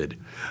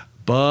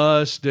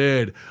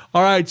 Busted.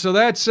 All right, so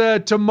that's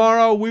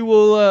tomorrow.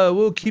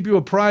 We'll keep you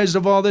apprised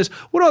of all this.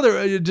 What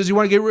other does he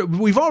want to get rid?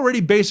 We've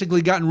already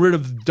basically gotten rid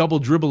of double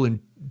dribble and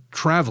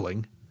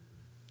traveling.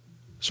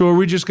 So are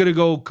we just going to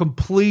go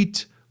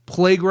complete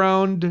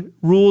playground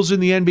rules in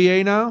the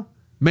NBA now?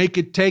 Make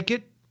it, take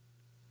it.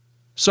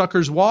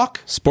 Suckers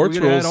walk. Sports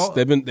rules.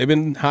 They've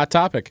been hot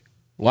topic.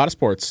 A lot of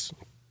sports.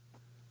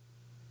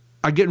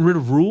 Are getting rid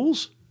of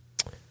rules?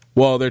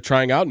 Well, they're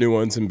trying out new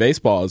ones in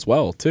baseball as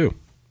well, too.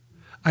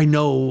 I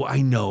know,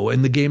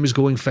 and the game is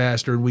going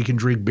faster, and we can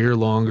drink beer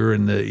longer,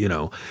 and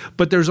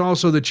but there's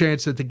also the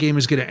chance that the game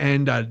is going to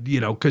end,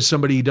 because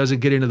somebody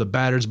doesn't get into the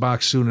batter's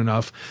box soon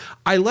enough.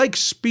 I like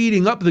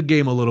speeding up the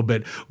game a little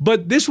bit,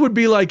 but this would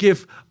be like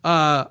if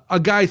a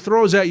guy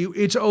throws at you,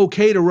 it's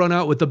okay to run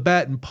out with the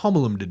bat and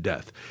pummel him to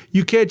death.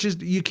 You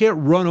can't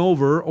run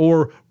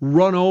over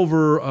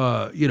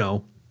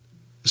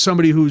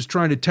somebody who's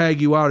trying to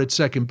tag you out at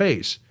second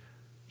base.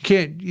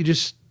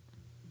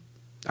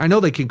 I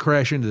know they can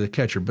crash into the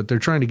catcher, but they're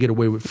trying to get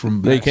away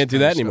from. They can't do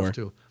that anymore.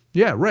 Too.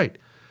 Yeah, right.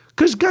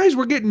 Because guys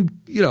were getting,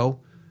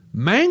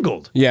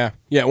 mangled. Yeah.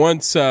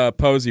 Once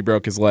Posey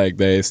broke his leg,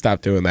 they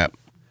stopped doing that.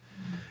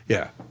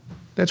 Yeah,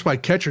 that's why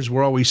catchers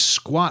were always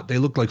squat. They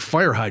looked like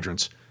fire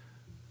hydrants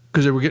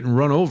because they were getting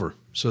run over.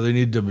 So they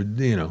need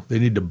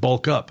to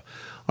bulk up.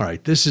 All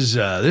right, this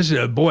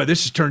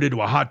has turned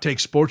into a hot take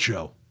sports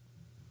show.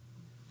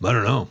 I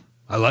don't know.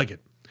 I like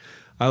it.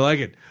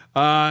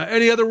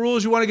 Any other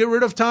rules you want to get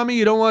rid of, Tommy?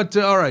 You don't want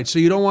all right, so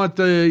you don't want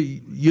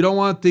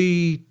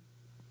the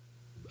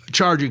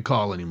charging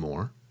call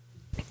anymore.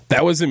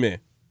 That wasn't me.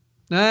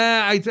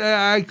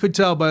 I could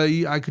tell, but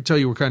I could tell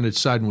you were kind of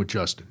siding with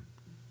Justin.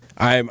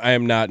 I am not in favor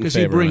of it. Because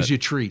he brings you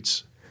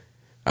treats.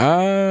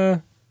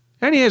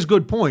 And he has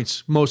good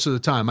points most of the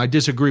time. I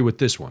disagree with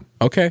this one.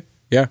 Okay.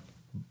 Yeah.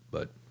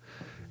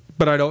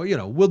 But I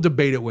don't, we'll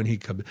debate it when he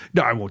comes.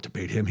 No, I won't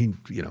debate him. He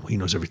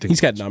knows everything.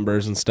 He's got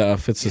numbers and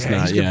stuff. It's just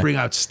not, he's going to bring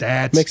out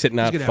stats. Makes it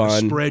not fun. He's fun.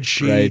 going to have a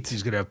spreadsheet. Right.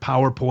 He's going to have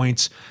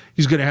PowerPoints.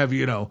 He's going to have,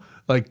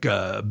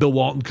 Bill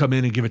Walton come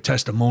in and give a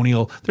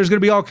testimonial. There's going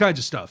to be all kinds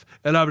of stuff.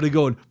 And I'm going to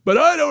go, but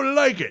I don't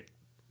like it.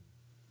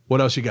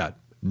 What else you got?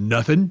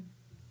 Nothing.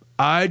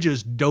 I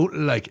just don't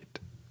like it.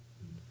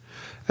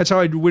 That's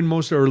how I win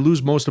most or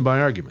lose most of my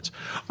arguments.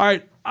 All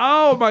right.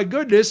 Oh, my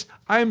goodness.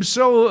 I'm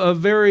so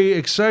very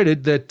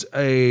excited that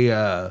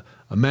a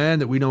man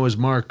that we know as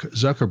Mark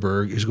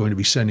Zuckerberg is going to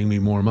be sending me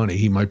more money.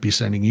 He might be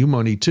sending you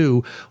money,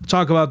 too. We'll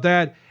talk about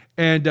that.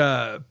 And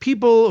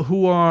people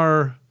who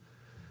are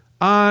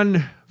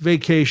on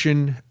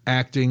vacation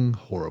acting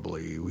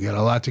horribly. We got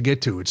a lot to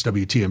get to. It's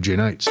WTMJ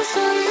Nights.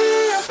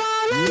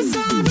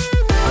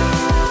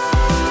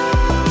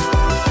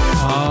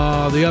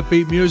 The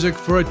upbeat music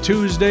for a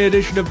Tuesday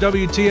edition of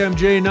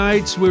WTMJ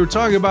Nights. We were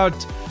talking about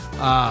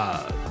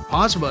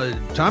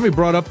Tommy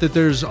brought up that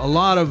there's a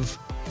lot of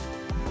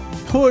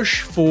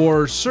push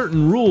for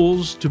certain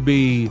rules to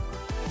be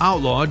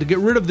outlawed, to get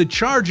rid of the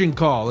charging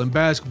call in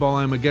basketball.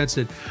 I'm against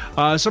it.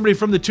 Somebody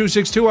from the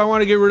 262, I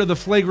want to get rid of the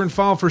flagrant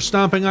foul for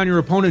stomping on your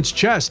opponent's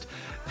chest.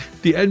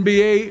 The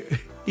NBA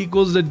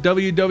equals the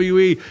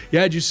WWE.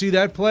 Yeah, did you see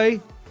that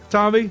play,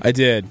 Tommy? I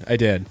did.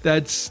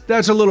 That's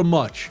a little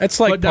much. It's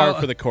like par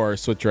for the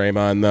course with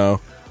Draymond,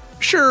 though.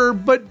 Sure,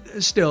 but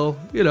still,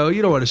 you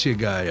don't want to see a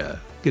guy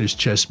get his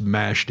chest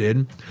mashed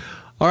in.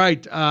 All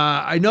right,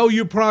 I know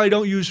you probably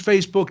don't use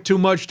Facebook too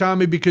much,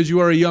 Tommy, because you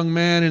are a young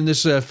man, and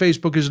this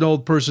Facebook is an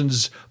old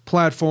person's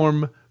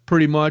platform,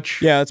 pretty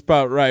much. Yeah, that's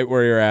about right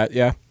where you're at,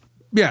 yeah.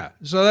 Yeah,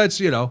 so that's,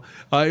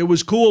 it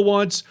was cool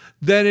once,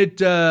 then it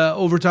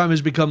over time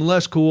has become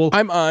less cool.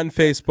 I'm on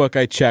Facebook.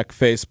 I check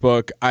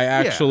Facebook. I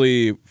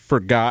actually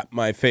forgot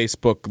my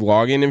Facebook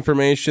login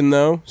information,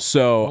 though,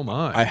 so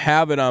I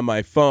have it on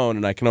my phone,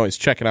 and I can always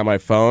check it on my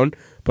phone,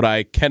 but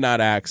I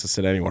cannot access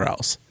it anywhere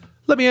else.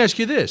 Let me ask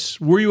you this.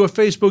 Were you a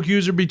Facebook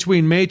user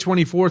between May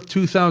 24th,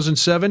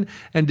 2007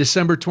 and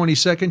December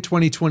 22nd,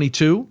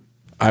 2022?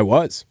 I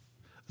was.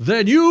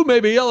 Then you may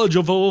be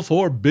eligible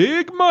for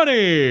big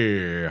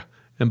money.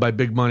 And by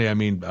big money, I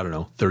mean, I don't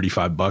know,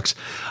 $35.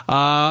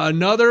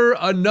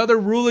 Another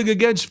ruling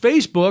against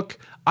Facebook.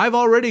 I've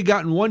already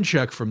gotten one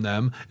check from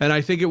them, and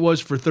I think it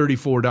was for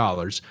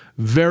 $34.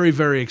 Very,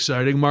 very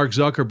exciting. Mark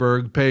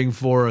Zuckerberg paying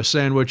for a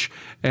sandwich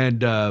and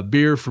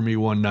beer for me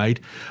one night.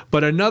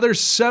 But another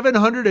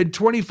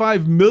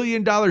 $725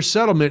 million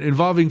settlement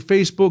involving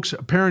Facebook's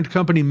parent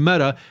company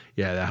Meta.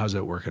 Yeah, how's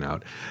that working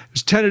out? It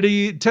was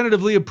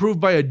tentatively approved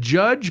by a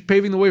judge,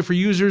 paving the way for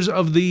users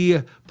of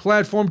the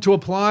platform to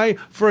apply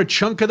for a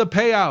chunk of the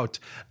payout.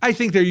 I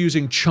think they're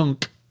using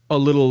chunk a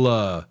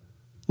little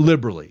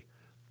liberally.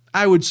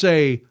 I would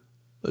say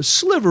a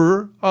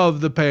sliver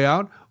of the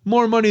payout,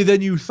 more money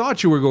than you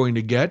thought you were going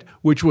to get,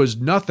 which was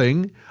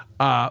nothing.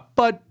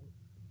 But,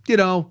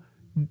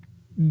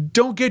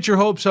 don't get your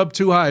hopes up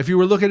too high. If you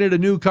were looking at a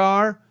new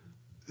car,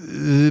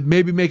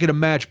 maybe make it a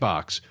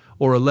Matchbox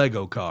or a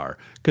Lego car,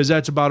 because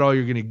that's about all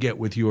you're going to get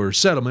with your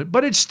settlement.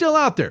 But it's still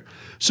out there.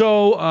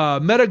 So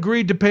Meta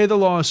agreed to pay the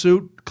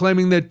lawsuit,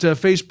 claiming that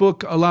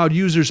Facebook allowed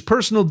users'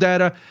 personal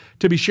data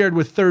to be shared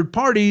with third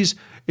parties,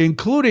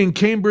 including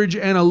Cambridge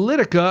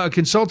Analytica, a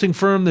consulting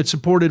firm that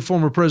supported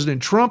former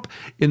President Trump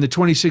in the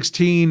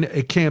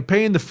 2016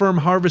 campaign. The firm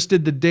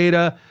harvested the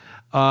data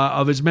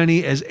of as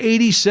many as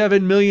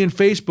 87 million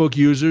Facebook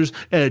users,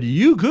 and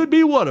you could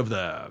be one of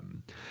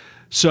them.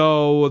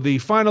 So the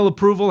final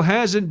approval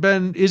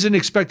isn't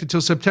expected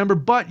till September,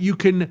 but you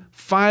can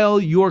file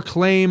your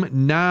claim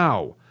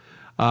now.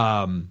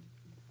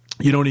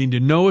 You don't need to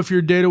know if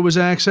your data was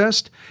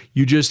accessed.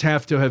 You just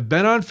have to have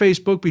been on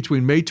Facebook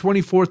between May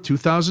 24th,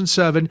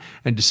 2007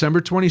 and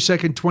December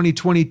 22nd,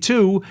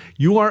 2022.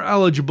 You are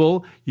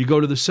eligible. You go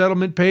to the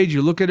settlement page.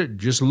 You look at it.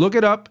 Just look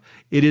it up.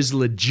 It is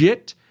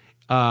legit.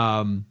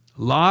 A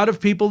lot of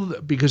people,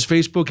 because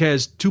Facebook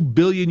has 2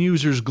 billion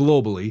users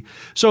globally.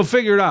 So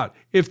figure it out.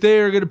 If they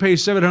are going to pay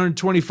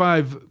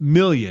 $725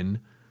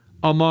 million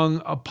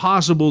among a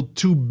possible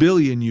 2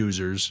 billion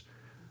users,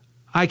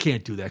 I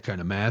can't do that kind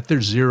of math.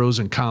 There's zeros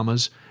and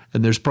commas,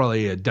 and there's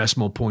probably a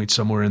decimal point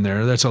somewhere in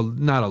there. That's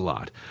not a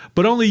lot.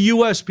 But only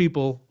U.S.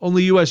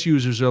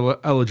 users are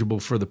eligible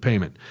for the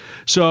payment.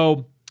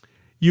 So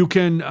you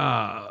can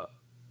go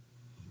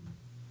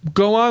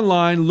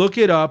online, look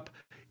it up.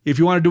 If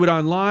you want to do it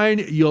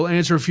online, you'll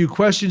answer a few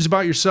questions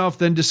about yourself,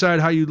 then decide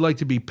how you'd like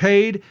to be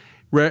paid,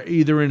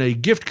 either in a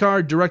gift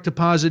card, direct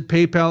deposit,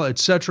 PayPal,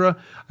 etc.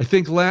 I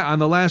think on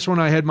the last one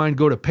I had mine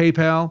go to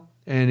PayPal,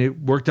 and it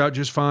worked out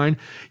just fine.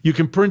 You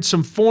can print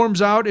some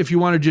forms out if you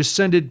want to just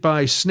send it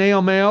by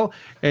snail mail,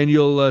 and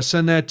you'll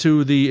send that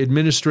to the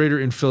administrator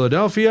in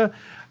Philadelphia.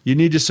 You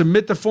need to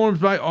submit the forms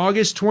by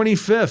August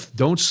 25th.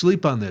 Don't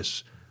sleep on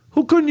this.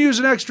 Who couldn't use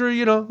an extra,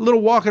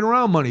 little walking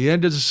around money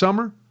end of the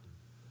summer?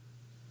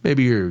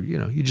 Maybe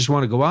you just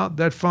want to go out.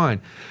 That's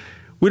fine.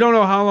 We don't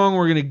know how long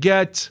we're going to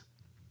get,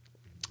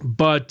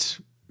 but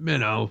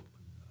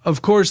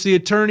of course, the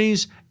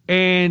attorneys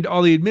and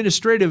all the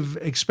administrative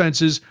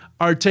expenses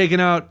are taken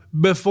out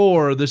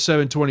before the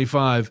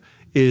 725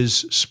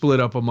 is split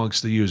up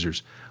amongst the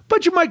users.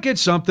 But you might get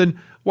something.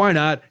 Why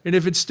not? And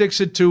if it sticks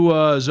it to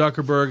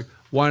Zuckerberg,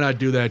 why not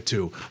do that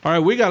too? All right,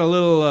 we got a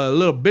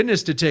little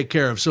business to take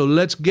care of, so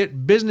let's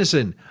get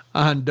businessin'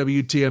 on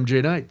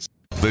WTMJ Nights.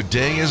 The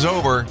day is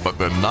over, but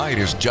the night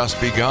has just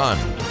begun.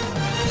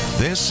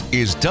 This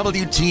is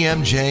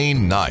WTMJ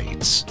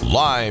Nights,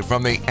 live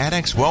from the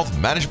Annex Wealth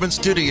Management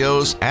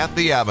Studios at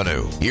the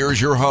Avenue. Here's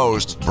your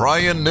host,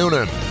 Brian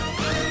Noonan.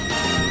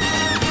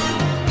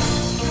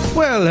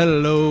 Well,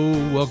 hello.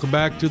 Welcome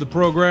back to the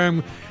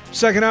program.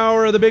 Second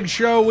hour of the big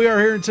show. We are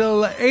here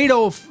until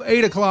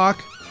 8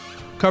 o'clock.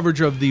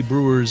 Coverage of the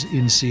Brewers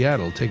in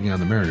Seattle taking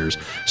on the Mariners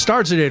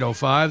starts at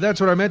 8:05.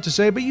 That's what I meant to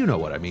say, but you know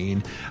what I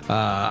mean.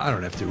 I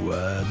don't have to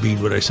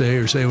mean what I say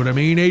or say what I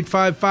mean.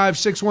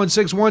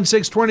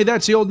 855-616-1620.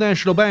 That's the Old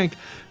National Bank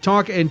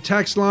talk and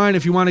text line.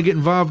 If you want to get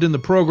involved in the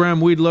program,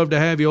 we'd love to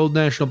have you. Old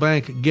National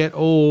Bank, get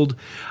old.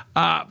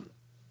 I've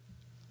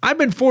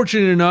been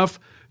fortunate enough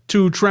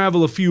to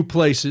travel a few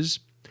places,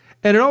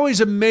 and it always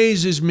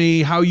amazes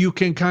me how you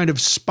can kind of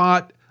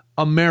spot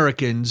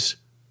Americans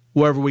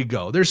wherever we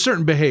go. There's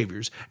certain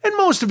behaviors, and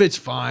most of it's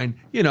fine.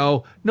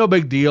 No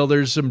big deal.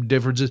 There's some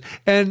differences.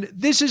 And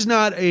this is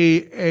not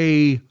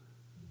a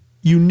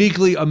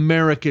uniquely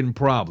American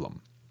problem.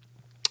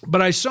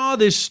 But I saw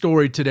this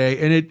story today,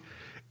 and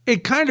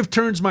it kind of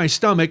turns my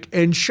stomach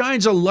and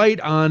shines a light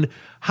on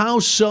how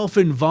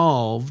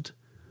self-involved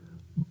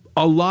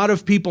a lot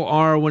of people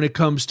are when it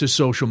comes to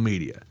social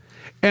media.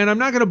 And I'm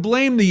not going to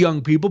blame the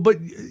young people,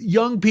 but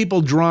young people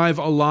drive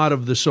a lot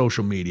of the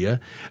social media,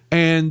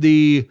 and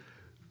the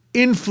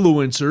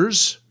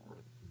influencers,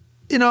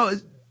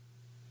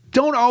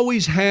 don't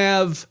always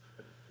have,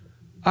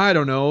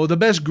 the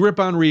best grip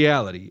on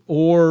reality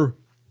or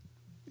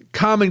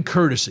common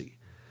courtesy.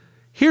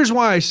 Here's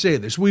why I say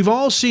this. We've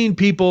all seen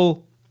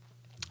people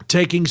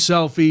taking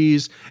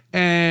selfies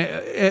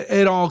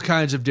at all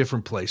kinds of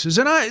different places.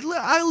 And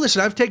I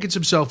listen, I've taken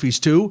some selfies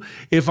too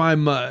if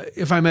I'm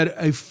at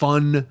a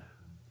fun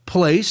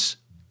place.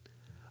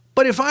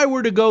 But if I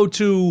were to go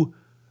to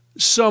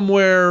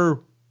somewhere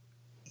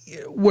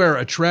where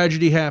a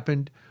tragedy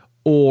happened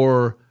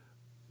or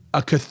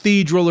a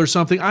cathedral or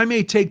something, I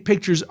may take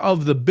pictures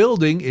of the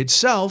building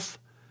itself,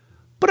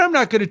 but I'm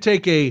not going to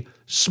take a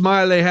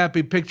smiley,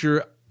 happy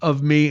picture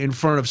of me in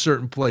front of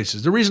certain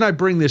places. The reason I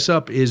bring this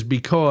up is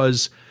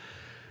because,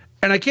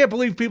 and I can't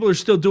believe people are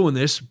still doing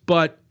this,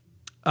 but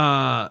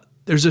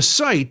there's a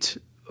site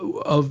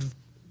of,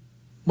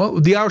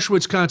 the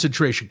Auschwitz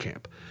concentration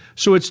camp.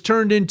 So it's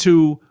turned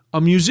into a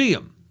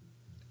museum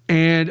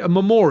and a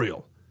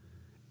memorial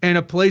and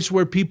a place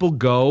where people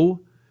go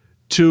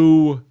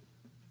to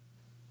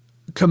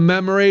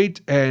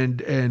commemorate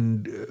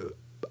and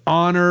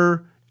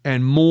honor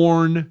and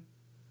mourn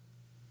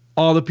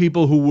all the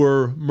people who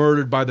were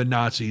murdered by the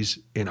Nazis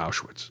in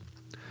Auschwitz.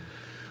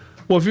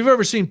 Well, if you've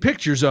ever seen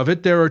pictures of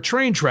it, there are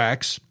train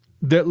tracks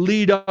that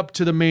lead up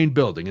to the main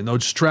building. And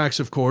those tracks,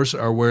 of course,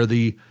 are where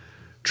the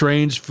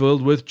trains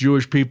filled with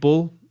Jewish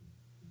people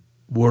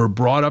were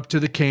brought up to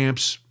the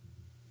camps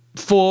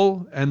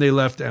full and they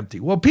left empty.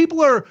 Well,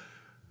 people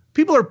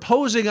are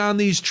posing on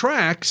these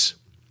tracks,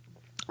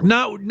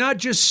 not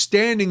just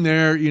standing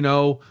there,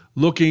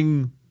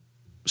 looking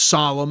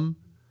solemn.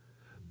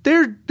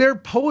 They're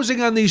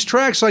posing on these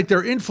tracks like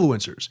they're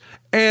influencers.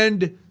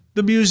 And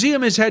the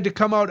museum has had to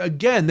come out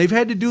again. They've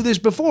had to do this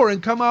before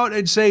and come out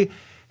and say,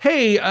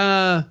 hey,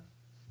 how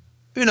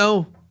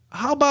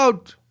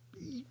about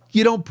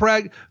you don't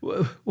practice?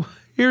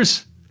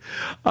 Here's,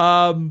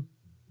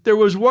 there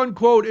was one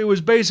quote. It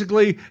was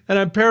basically, and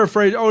I'm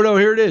paraphrasing. Oh, no,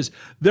 here it is.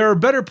 There are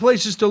better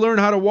places to learn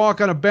how to walk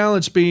on a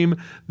balance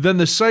beam than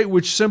the site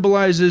which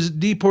symbolizes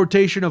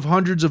deportation of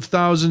hundreds of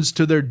thousands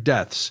to their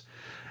deaths.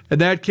 And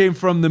that came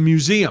from the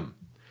museum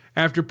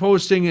after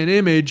posting an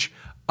image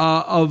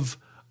of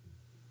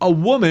a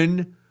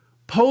woman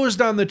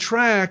posed on the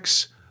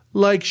tracks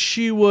like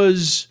she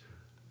was,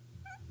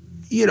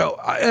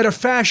 at a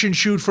fashion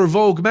shoot for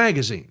Vogue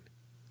magazine.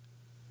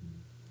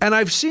 And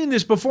I've seen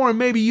this before, and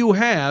maybe you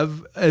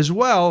have as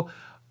well,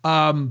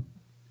 at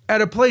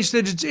a place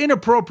that it's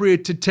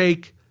inappropriate to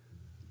take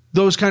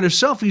those kind of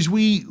selfies.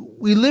 We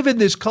live in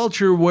this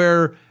culture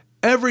where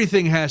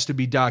everything has to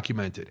be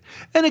documented.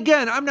 And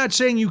again, I'm not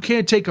saying you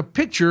can't take a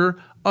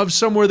picture of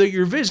somewhere that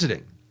you're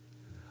visiting,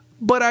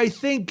 but I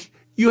think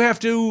you have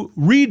to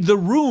read the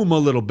room a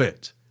little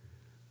bit.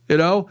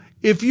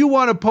 If you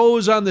want to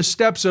pose on the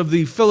steps of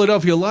the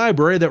Philadelphia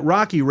Library that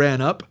Rocky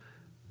ran up,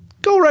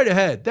 go right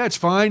ahead. That's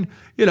fine.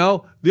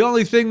 The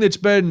only thing that's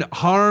been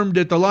harmed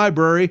at the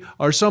library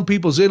are some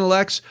people's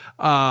intellects,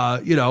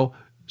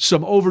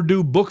 some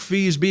overdue book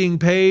fees being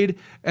paid,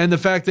 and the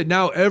fact that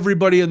now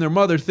everybody and their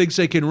mother thinks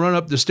they can run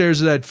up the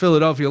stairs of that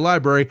Philadelphia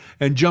Library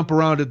and jump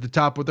around at the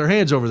top with their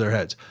hands over their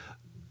heads.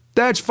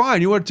 That's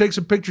fine. You want to take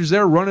some pictures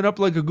there, running up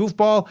like a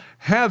goofball?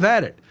 Have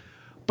at it.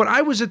 But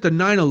I was at the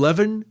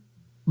 9/11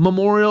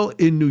 memorial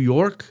in New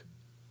York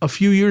a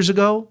few years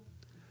ago,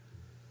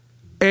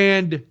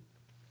 And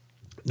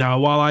now,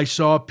 while I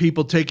saw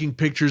people taking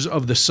pictures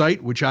of the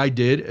site, which I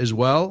did as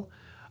well,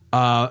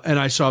 and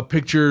I saw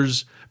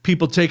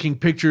people taking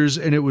pictures,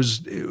 and it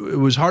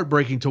was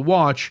heartbreaking to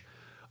watch,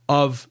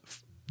 of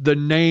the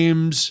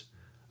names.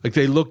 Like,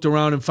 they looked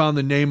around and found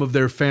the name of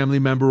their family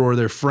member or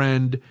their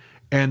friend,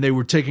 and they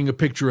were taking a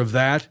picture of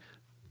that.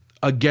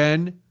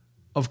 Again,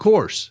 of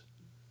course,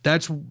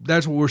 that's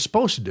what we're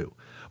supposed to do.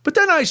 But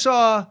then I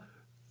saw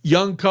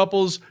young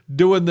couples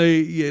doing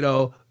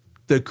the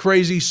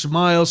crazy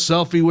smile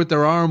selfie with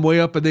their arm way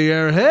up in the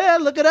air. Hey,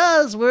 look at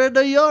us. We're in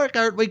New York.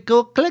 Aren't we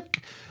cool?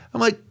 Click.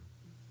 I'm like,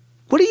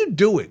 what are you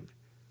doing?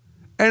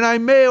 And I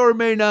may or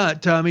may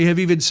not, Tommy, have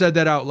even said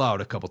that out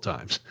loud a couple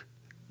times.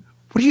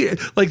 What are you,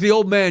 like the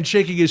old man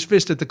shaking his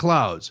fist at the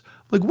clouds?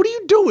 I'm like, what are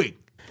you doing?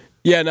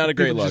 Yeah, not a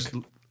great look. Just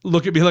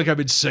look at me like I'm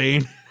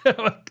insane.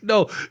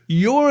 No,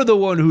 you're the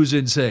one who's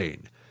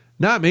insane,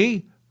 not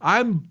me.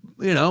 I'm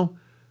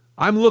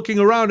looking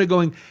around and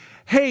going,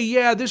 hey,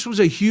 yeah, this was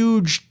a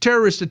huge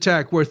terrorist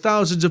attack where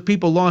thousands of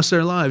people lost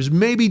their lives.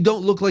 Maybe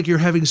don't look like you're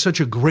having such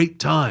a great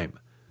time.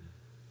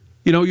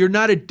 You're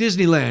not at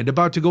Disneyland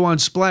about to go on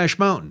Splash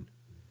Mountain.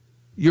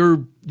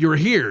 You're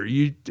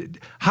here.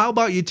 How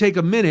about you take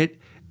a minute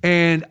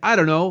and, I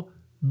don't know,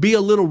 be a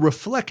little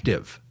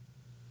reflective?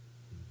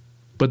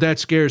 But that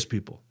scares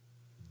people.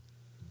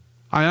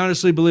 I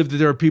honestly believe that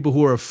there are people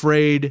who are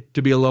afraid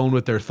to be alone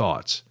with their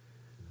thoughts.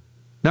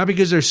 Not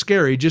because they're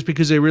scary, just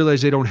because they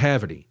realize they don't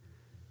have any.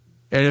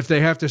 And if they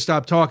have to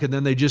stop talking,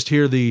 then they just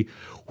hear the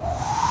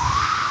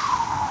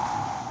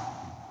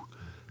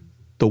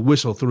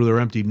whistle through their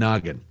empty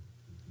noggin.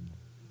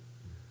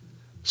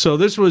 So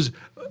this was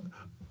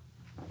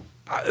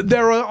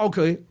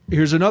okay.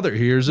 Here's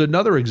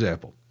another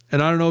example.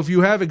 And I don't know if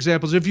you have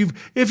examples. If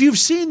you've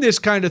seen this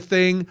kind of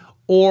thing,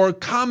 or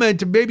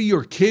comment, maybe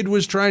your kid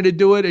was trying to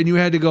do it and you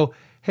had to go,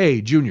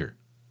 hey, Junior,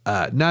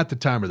 not the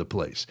time or the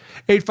place.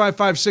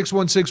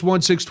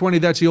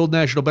 855-616-1620. That's the Old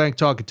National Bank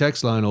talk and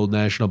text line. Old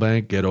National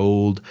Bank, get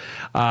old.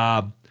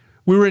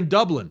 We were in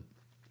Dublin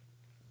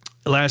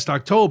last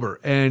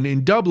October, and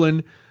in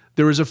Dublin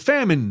there was a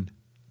famine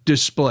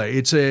display.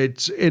 It's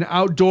an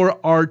outdoor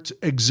art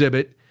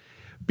exhibit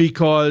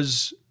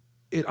because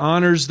it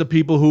honors the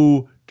people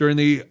who, during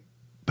the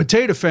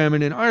potato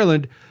famine in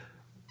Ireland,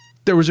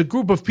 there was a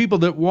group of people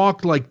that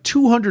walked like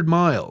 200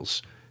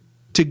 miles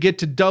to get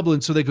to Dublin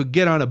so they could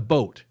get on a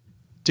boat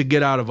to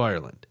get out of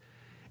Ireland.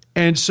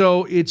 And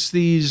so it's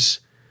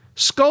these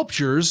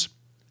sculptures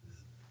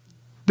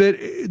that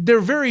they're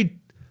very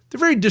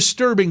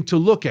disturbing to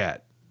look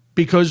at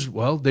because,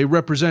 well, they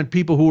represent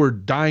people who are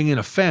dying in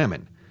a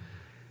famine.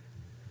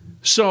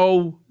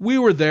 So we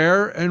were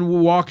there and we're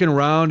walking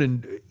around,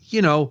 and,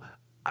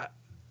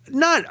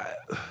 not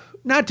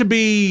to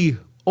be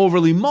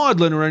overly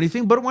maudlin or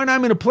anything, but when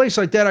I'm in a place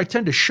like that, I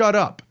tend to shut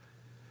up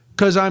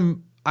because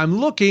I'm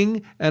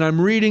looking and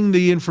I'm reading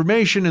the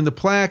information and the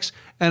plaques,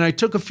 and I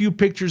took a few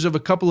pictures of a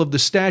couple of the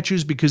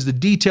statues because the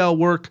detail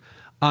work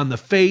on the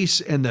face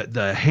and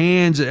the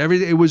hands and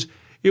everything,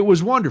 it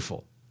was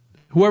wonderful.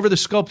 Whoever the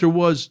sculptor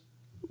was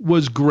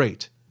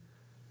great.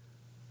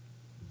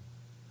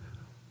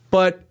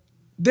 But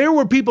there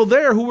were people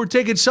there who were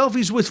taking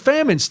selfies with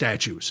famine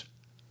statues.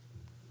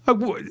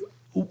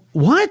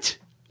 What?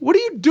 What are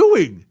you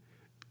doing?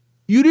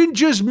 You didn't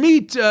just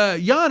meet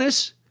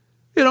Giannis.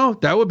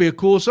 That would be a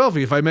cool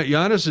selfie. If I met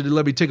Giannis and he'd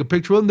let me take a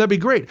picture with him, that'd be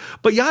great.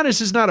 But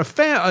Giannis is not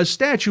a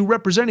statue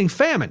representing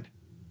famine.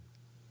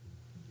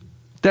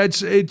 It's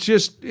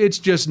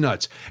just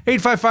nuts.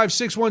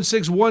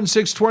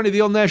 855-616-1620,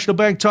 the Old National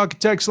Bank talk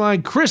and text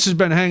line. Chris has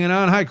been hanging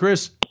on. Hi,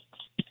 Chris.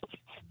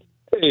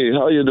 Hey,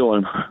 how you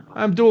doing?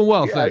 I'm doing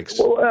well, thanks.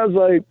 Well, as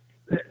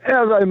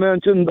I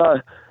mentioned,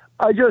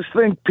 I just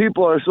think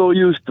people are so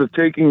used to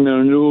taking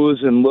their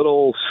news in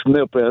little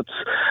snippets,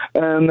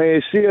 and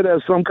they see it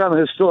as some kind of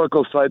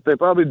historical site. They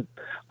probably,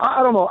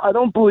 I don't know, I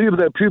don't believe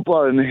that people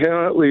are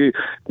inherently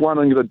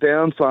wanting to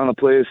dance on a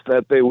place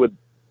that they would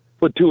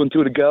put two and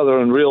two together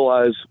and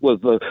realize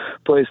was the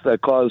place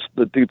that caused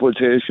the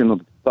deportation of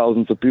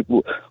thousands of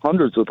people,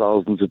 hundreds of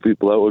thousands of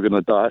people that were going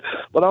to die.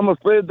 But I'm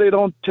afraid they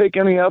don't take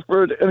any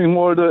effort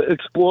anymore to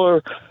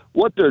explore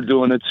what they're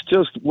doing. It's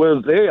just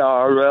where they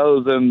are rather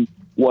than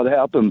what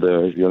happened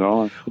there,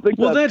 I think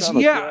that's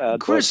sad,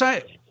 Chris,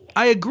 but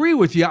I agree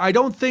with you. I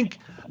don't think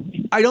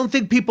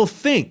people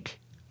think,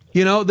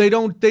 they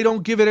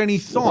don't give it any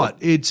thought.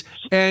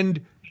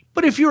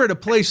 But if you're at a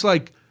place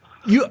like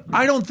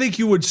I don't think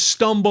you would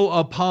stumble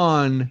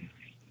upon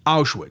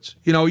Auschwitz.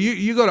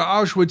 You go to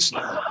Auschwitz,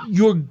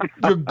 you're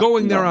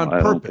going there on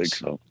purpose.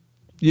 Don't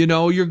think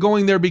so. You're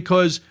going there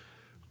because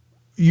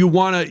you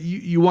want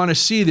to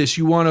see this.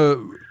 You want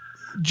to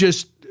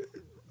just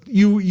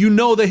you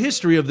know the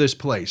history of this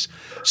place.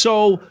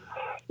 So,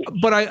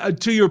 but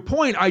to your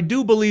point, I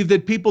do believe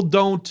that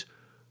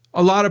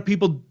a lot of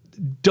people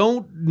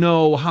don't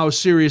know how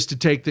serious to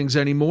take things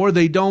anymore.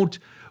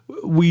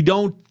 We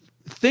don't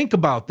think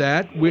about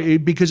that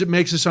because it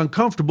makes us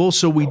uncomfortable,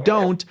 so we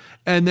don't,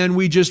 and then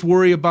we just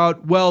worry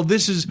about, well,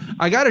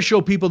 I got to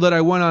show people that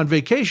I went on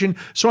vacation,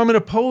 so I'm going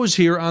to pose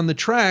here on the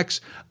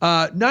tracks,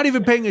 not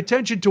even paying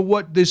attention to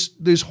what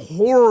this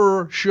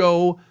horror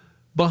show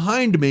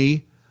behind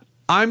me.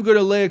 I'm going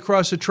to lay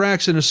across the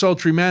tracks in a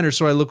sultry manner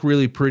so I look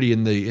really pretty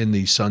in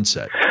the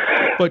sunset.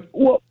 But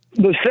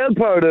the sad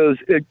part is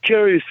it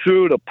carries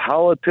through to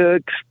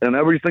politics and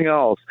everything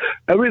else.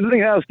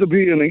 Everything has to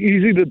be in an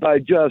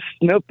easy-to-digest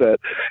snippet.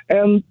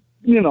 And,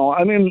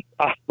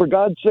 for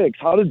God's sakes,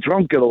 how did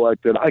Trump get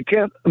elected? I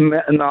can't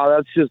no,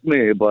 that's just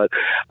me, but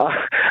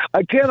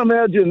I can't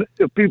imagine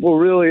if people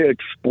really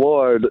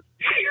explored.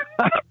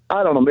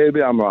 I don't know,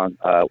 maybe I'm wrong.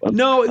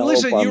 No,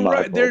 listen, you're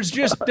right. There's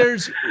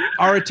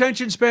our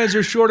attention spans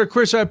are shorter.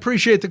 Chris, I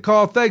appreciate the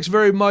call. Thanks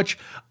very much.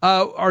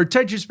 Our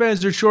attention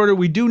spans are shorter.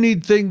 We do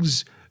need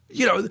things.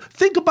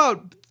 Think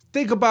about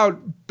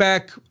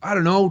back, I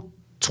don't know,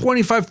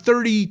 25,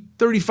 30,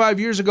 35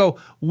 years ago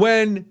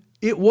when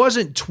it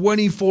wasn't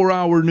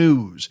 24-hour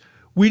news.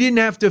 We didn't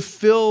have to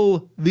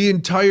fill the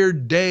entire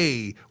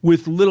day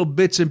with little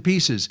bits and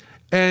pieces.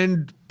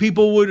 And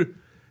people would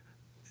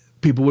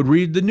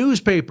read the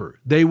newspaper.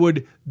 They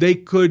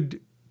could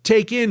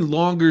take in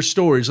longer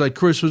stories like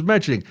Chris was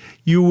mentioning.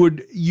 We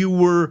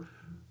were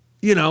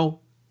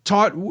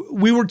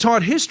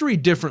taught history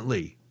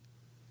differently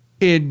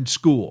in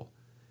school.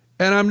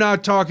 And I'm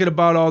not talking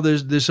about all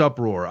this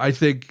uproar. I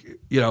think,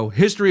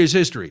 history is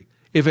history.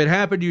 If it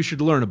happened, you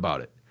should learn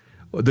about it.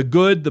 The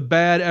good, the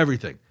bad,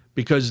 everything.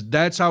 Because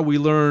that's how we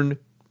learn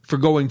for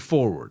going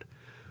forward.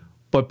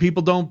 But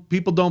people don't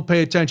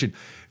pay attention.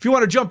 If you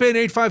want to jump in,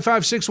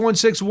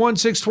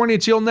 855-616-1620.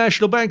 It's the Old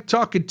National Bank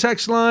Talk and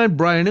Text Line.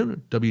 Brian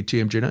Noonan,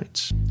 WTMJ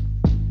Nights.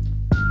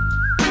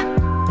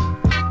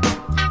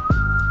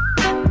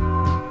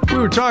 We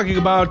were talking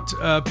about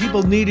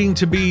people needing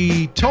to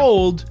be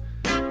told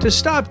to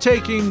stop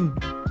taking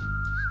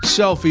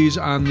selfies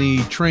on the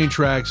train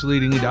tracks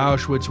leading into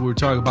Auschwitz. We were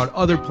talking about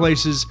other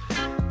places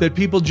that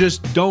people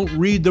just don't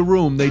read the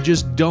room. They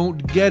just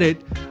don't get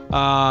it.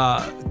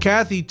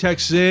 Kathy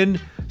texts in,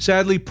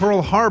 sadly,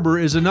 Pearl Harbor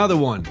is another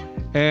one.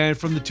 And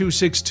from the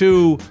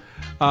 262,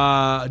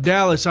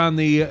 Dallas, on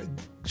the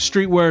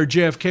street where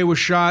JFK was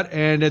shot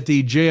and at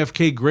the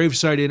JFK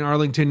gravesite in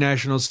Arlington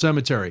National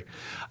Cemetery.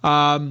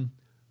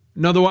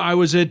 Another one, I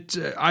haven't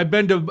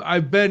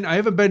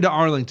been to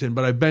Arlington,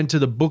 but I've been to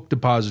the Book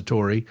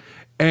Depository,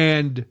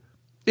 and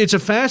it's a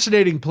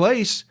fascinating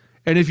place.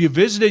 And if you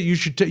visit it, you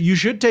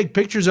should take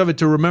pictures of it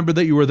to remember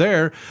that you were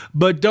there.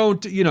 But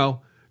don't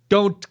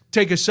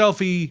take a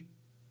selfie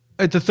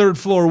at the third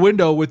floor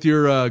window with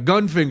your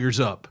gun fingers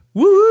up.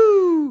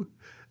 Woo!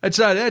 That's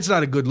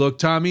not a good look.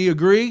 Tommy,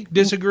 agree?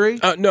 Disagree?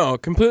 No,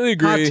 completely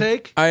agree. Hot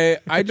take?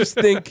 I just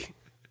think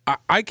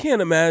I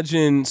can't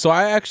imagine. So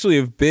I actually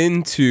have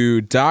been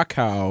to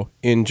Dachau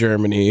in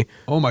Germany.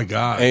 Oh my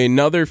God!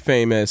 Another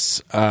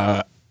famous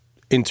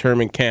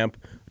internment camp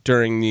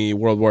during the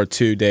World War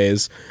II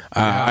days.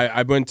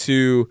 I went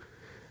to,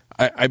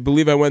 I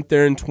believe I went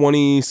there in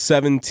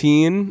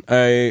 2017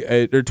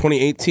 or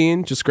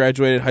 2018, just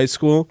graduated high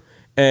school.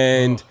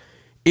 And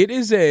it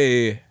is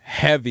a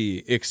heavy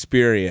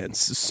experience.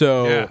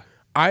 So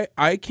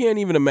I can't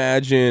even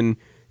imagine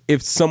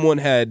if someone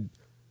had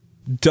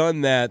done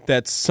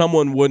that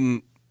someone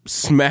wouldn't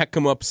smack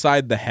them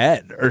upside the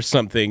head or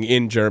something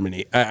in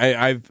Germany.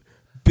 I've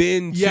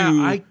been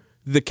to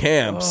the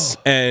camps,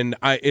 and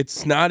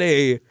it's not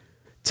a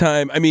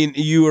time. I mean,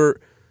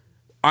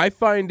 I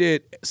find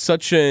it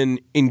such an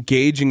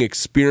engaging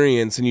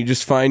experience, and you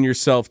just find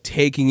yourself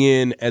taking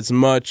in as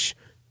much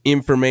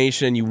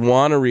information. You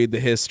want to read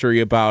the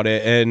history about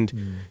it, and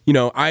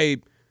I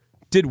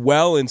did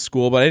well in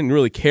school, but I didn't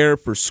really care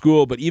for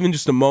school. But even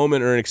just a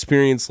moment or an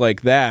experience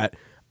like that,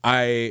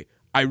 I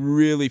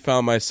really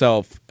found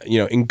myself,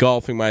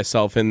 engulfing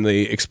myself in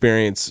the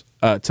experience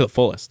to the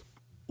fullest.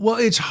 Well,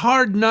 it's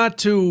hard not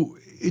to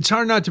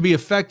be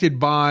affected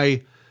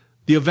by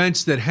the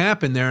events that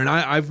happen there, and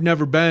I've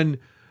never been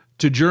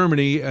to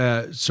Germany,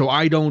 so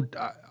I don't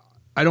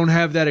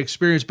have that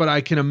experience. But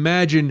I can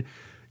imagine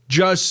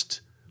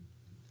just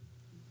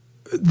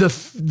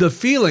the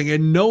feeling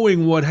and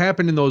knowing what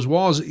happened in those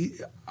walls.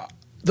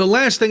 The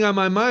last thing on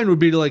my mind would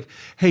be to like,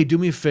 hey, do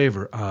me a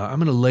favor. I'm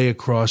going to lay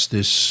across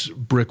this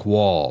brick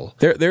wall.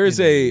 There is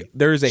a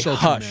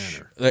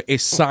hush, a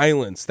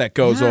silence that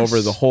goes over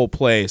the whole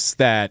place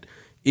that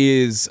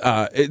is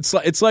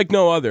it's like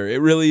no other. It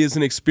really is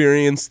an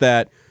experience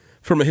that,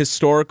 from a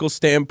historical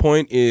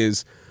standpoint,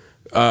 is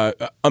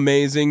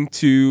amazing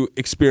to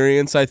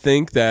experience. I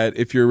think that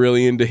if you're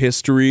really into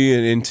history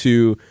and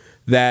into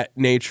that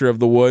nature of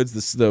the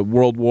woods, the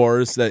World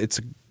Wars, that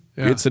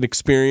it's an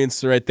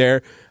experience right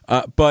there.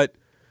 But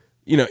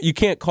you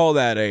can't call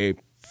that a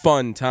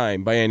fun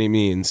time by any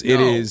means.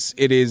 No.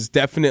 It is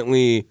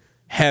definitely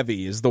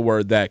heavy is the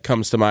word that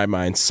comes to my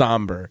mind.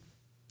 Somber.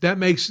 That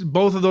makes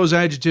both of those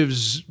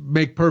adjectives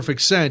make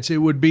perfect sense. It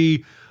would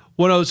be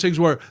one of those things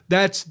where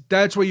that's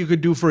what you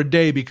could do for a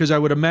day, because I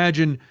would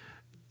imagine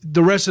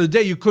the rest of the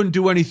day you couldn't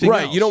do anything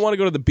else. You don't want to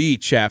go to the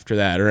beach after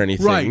that or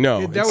anything. Right.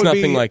 No, it's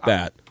nothing like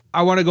that.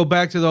 I want to go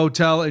back to the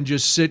hotel and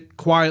just sit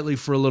quietly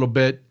for a little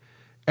bit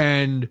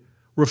and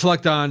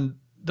reflect on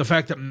the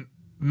fact that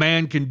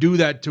man can do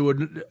that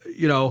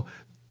to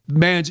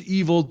man's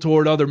evil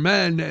toward other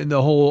men and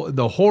the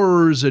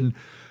horrors. And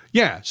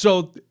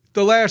so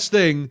the last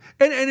thing,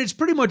 and it's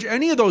pretty much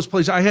any of those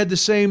places. I had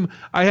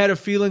a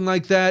feeling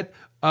like that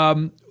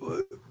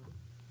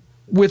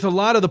with a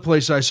lot of the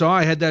places I saw.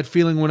 I had that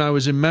feeling when I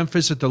was in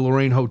Memphis at the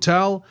Lorraine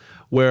Hotel,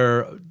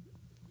 where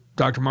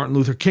Dr. Martin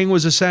Luther King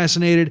was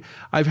assassinated.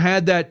 I've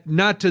had that,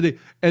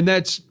 and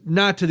that's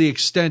not to the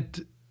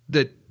extent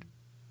that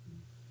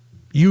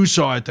you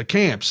saw at the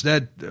camps.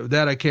 That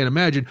I can't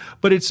imagine.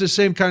 But it's the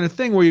same kind of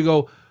thing where you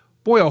go,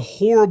 boy, a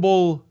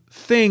horrible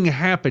thing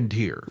happened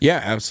here.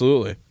 Yeah,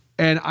 absolutely.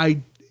 And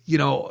I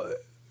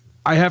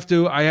have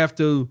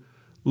to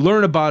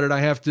learn about it. I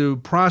have to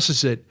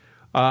process it.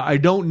 I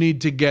don't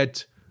need to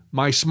get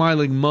my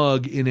smiling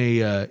mug in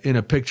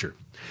a picture.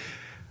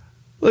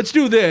 Let's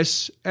do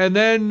this, and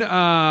then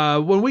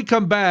when we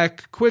come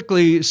back,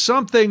 quickly,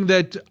 something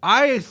that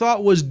I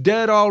thought was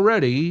dead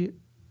already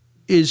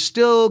is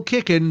still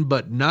kicking,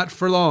 but not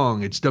for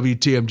long. It's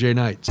WTMJ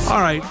Nights.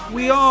 All right,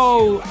 we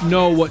all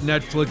know what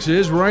Netflix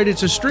is, right?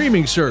 It's a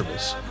streaming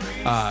service.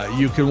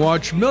 You can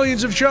watch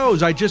millions of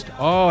shows.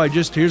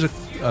 Here's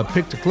a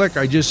pick to click.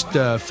 I just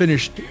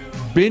finished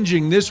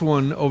binging this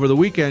one over the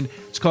weekend.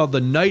 It's called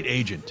The Night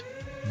Agent.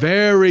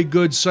 Very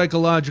good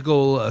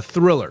psychological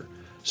thriller.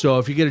 So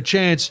if you get a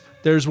chance,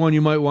 there's one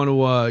you might want to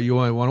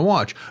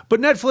watch. But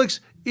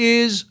Netflix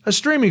is a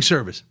streaming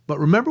service. But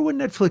remember when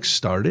Netflix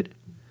started?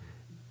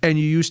 And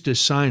you used to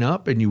sign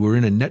up and you were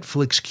in a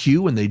Netflix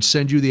queue and they'd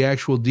send you the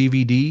actual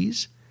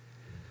DVDs?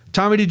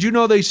 Tommy, did you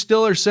know they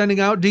still are sending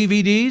out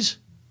DVDs?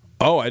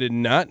 Oh, I did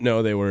not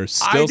know they were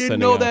still sending out DVDs. I didn't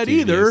know that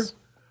either.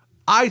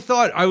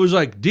 I was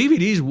like,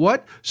 DVDs,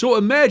 what? So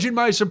imagine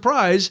my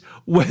surprise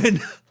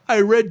when I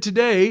read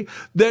today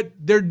that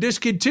they're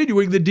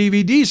discontinuing the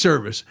DVD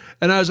service.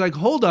 And I was like,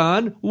 hold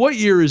on, what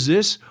year is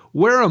this?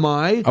 Where am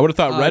I? I would have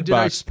thought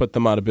Redbox put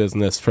them out of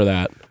business for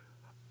that.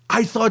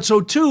 I thought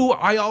so too.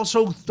 I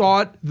also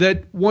thought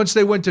that once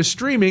they went to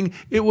streaming,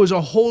 it was a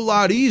whole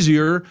lot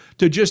easier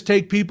to just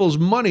take people's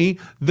money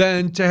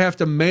than to have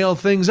to mail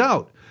things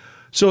out.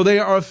 So they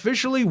are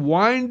officially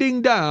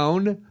winding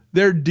down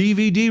their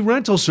DVD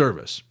rental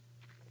service.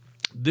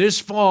 This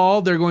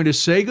fall, they're going to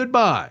say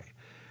goodbye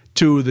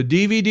to the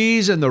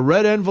DVDs and the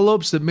red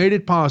envelopes that made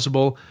it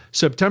possible.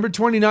 September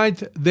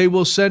 29th, they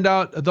will send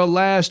out the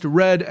last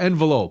red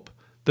envelope,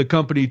 the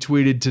company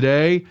tweeted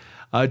today.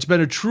 It's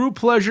been a true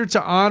pleasure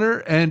to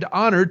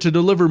honor to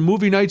deliver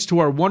movie nights to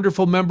our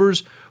wonderful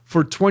members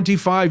for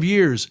 25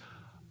 years.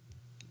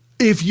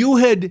 If you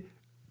had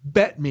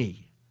bet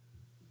me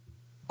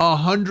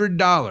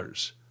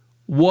 $100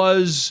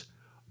 was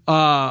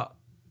Netflix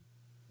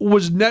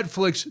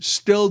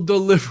still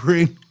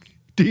delivering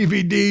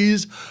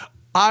DVDs,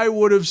 I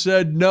would have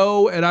said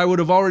no, and I would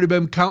have already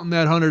been counting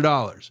that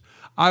 $100.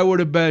 I would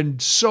have been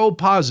so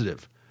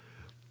positive.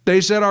 They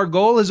said our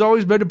goal has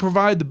always been to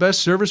provide the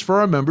best service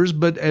for our members,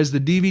 but as the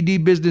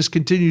DVD business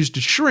continues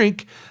to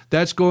shrink,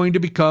 that's going to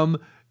become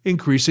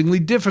increasingly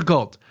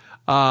difficult.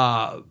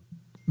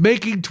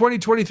 Making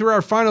 2023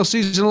 our final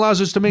season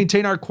allows us to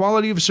maintain our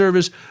quality of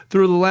service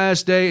through the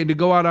last day and to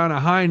go out on a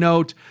high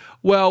note.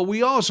 Well,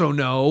 we also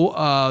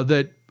know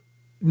that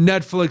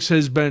Netflix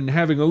has been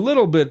having a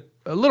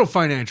little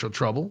financial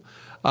trouble.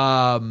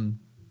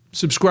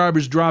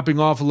 Subscribers dropping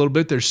off a little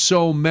bit. There's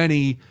so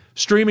many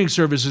streaming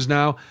services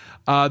now.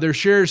 Their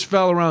shares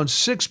fell around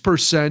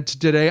 6%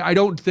 today. I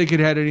don't think it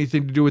had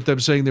anything to do with them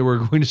saying they were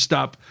going to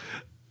stop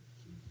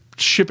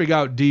shipping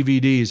out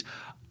DVDs.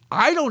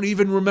 I don't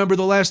even remember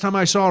the last time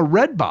I saw a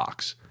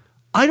Redbox.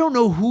 I don't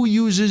know who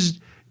uses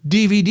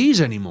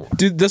DVDs anymore.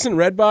 Doesn't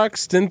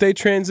Redbox, didn't they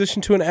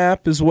transition to an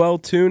app as well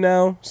too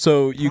now?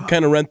 So you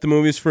kind of rent the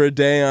movies for a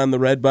day on the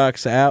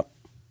Redbox app?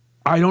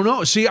 I don't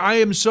know. See,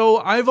 I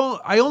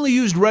only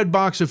used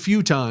Redbox a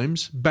few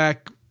times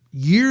back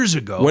years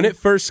ago. When it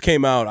first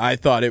came out, I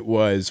thought it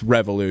was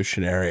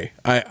revolutionary.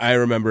 I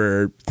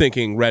remember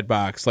thinking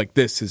Redbox, like,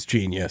 this is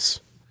genius.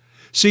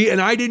 See,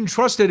 and I didn't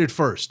trust it at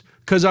first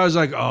because I was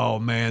like, oh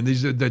man,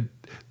 these are the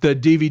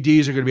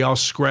DVDs are going to be all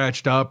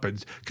scratched up,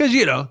 and because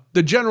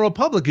the general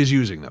public is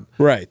using them,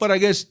 right? But I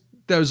guess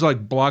that was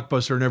like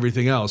Blockbuster and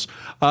everything else.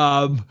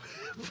 I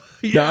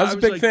was a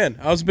big fan.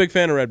 I was a big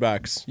fan of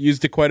Redbox.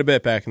 Used it quite a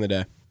bit back in the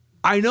day.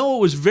 I know it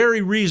was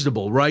very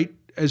reasonable, right?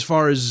 As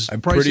far as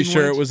I'm pretty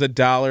sure went. It was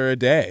 $1 a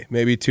day,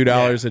 maybe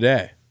 $2 a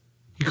day.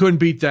 You couldn't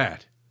beat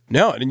that.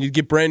 No, and you'd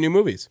get brand new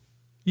movies.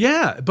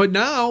 Yeah, but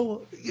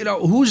now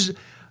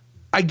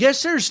I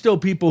guess there's still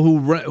people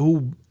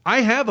who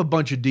I have a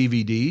bunch of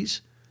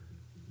DVDs,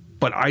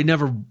 but I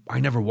never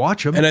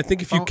watch them. And I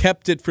think if you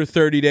kept it for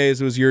 30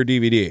 days, it was your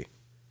DVD.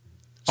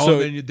 So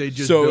then they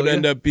just it would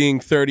end up being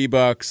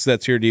 $30.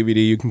 That's your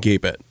DVD. You can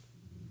keep it.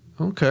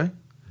 Okay.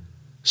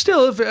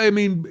 Still,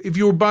 if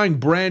you were buying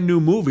brand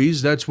new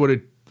movies, that's what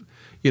it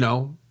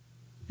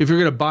if you're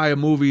going to buy a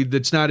movie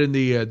that's not in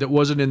the that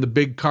wasn't in the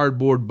big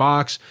cardboard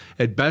box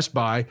at Best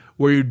Buy,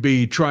 where you'd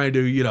be trying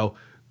to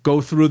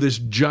go through this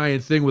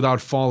giant thing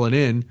without falling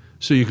in,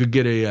 so you could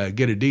get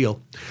a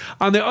deal.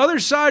 On the other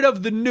side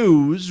of the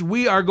news,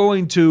 we are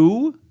going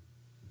to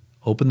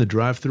open the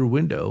drive-through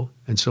window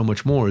and so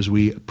much more as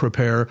we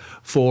prepare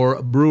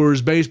for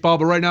Brewers baseball.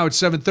 But right now it's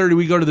 7:30.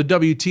 We go to the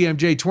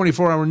WTMJ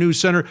 24-hour news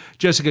center.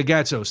 Jessica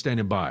Gatso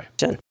standing by.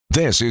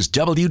 This is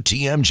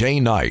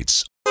WTMJ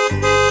Nights.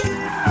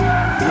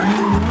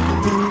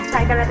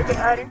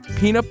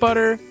 Peanut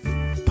butter,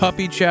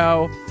 puppy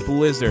chow,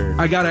 blizzard.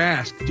 I gotta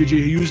ask, did you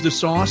use the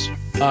sauce?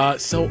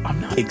 So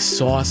I'm not a big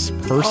sauce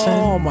person.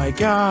 Oh my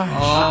gosh.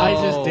 I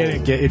just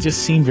didn't get it.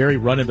 Just seemed very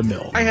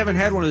run-of-the-mill. I haven't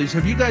had one of these.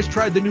 Have you guys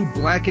tried the new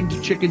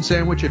blackened chicken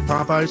sandwich at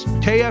Popeyes?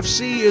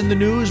 KFC in the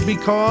news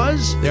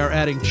because they're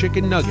adding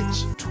chicken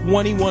nuggets.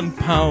 21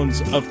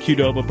 pounds of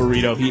Qdoba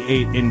burrito he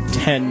ate in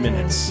 10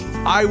 minutes.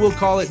 I will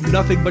call it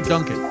nothing but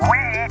Dunkin'. We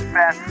eat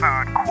fast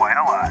food quite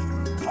a lot.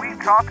 We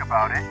talk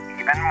about it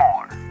even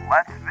more.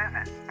 Let's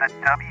visit the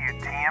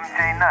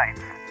WTMJ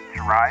Nights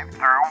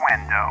drive-through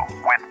window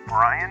with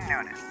Brian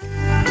Noonan.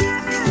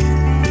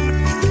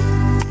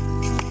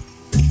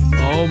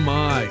 Oh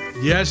my.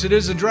 Yes, it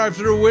is a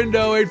drive-through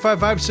window,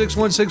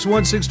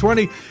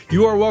 855-616-1620.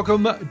 You are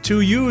welcome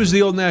to use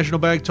the Old National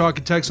Bank talk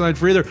and text line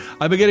for either.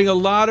 I've been getting a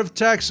lot of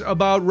texts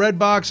about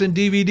Redbox and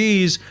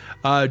DVDs.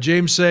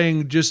 James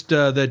saying just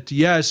that,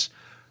 yes,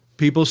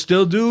 people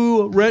still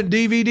do rent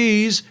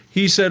DVDs.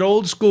 He said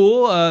old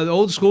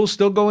school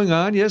still going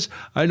on. Yes,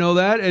 I know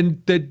that.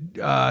 And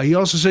that he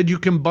also said you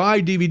can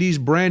buy DVDs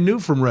brand new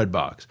from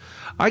Redbox.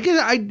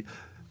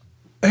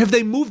 Have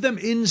they moved them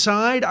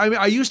inside?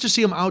 I used to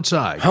see them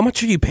outside. How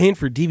much are you paying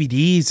for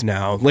DVDs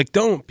now? Like,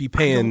 don't be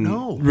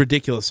paying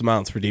ridiculous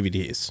amounts for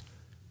DVDs.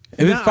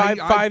 If it's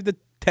 $5 to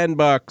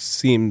 $10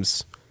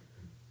 seems,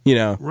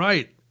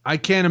 Right. I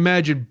can't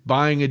imagine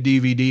buying a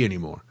DVD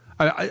anymore.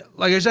 I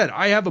like I said,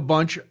 I have a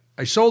bunch.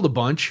 I sold a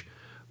bunch,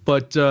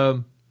 but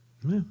it's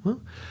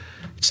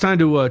time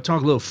to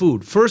talk a little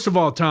food. First of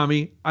all,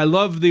 Tommy, I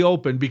love the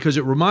open because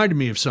it reminded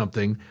me of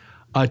something.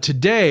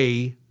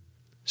 Today,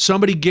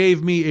 somebody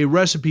gave me a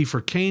recipe for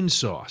cane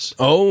sauce.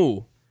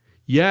 Oh.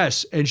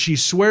 Yes, and she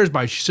swears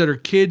by it. She said her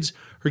kids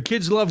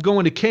love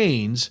going to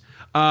Cane's.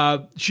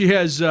 She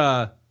has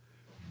 2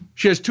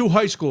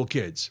 high school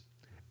kids,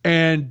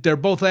 and they're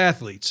both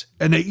athletes,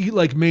 and they eat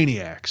like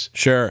maniacs.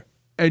 Sure.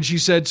 And she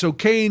said, so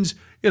Cane's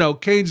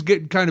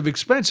getting kind of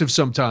expensive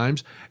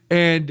sometimes.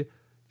 And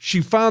she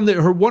found that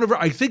one of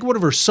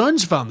her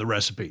sons found the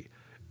recipe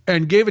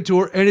and gave it to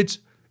her. And it's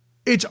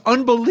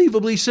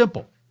unbelievably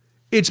simple.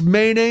 It's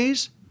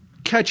mayonnaise,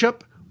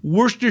 ketchup,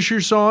 Worcestershire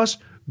sauce,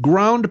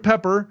 ground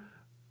pepper,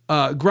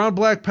 ground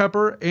black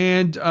pepper,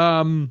 and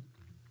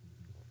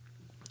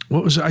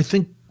what was it? I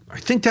think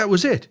that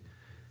was it.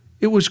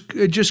 It was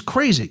just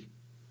crazy.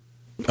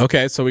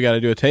 Okay, so we got to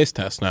do a taste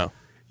test now.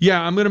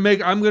 Yeah, I'm gonna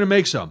make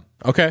some.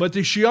 Okay.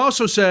 But she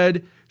also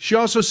said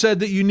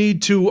that you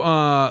need to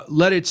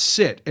let it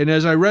sit. And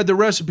as I read the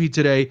recipe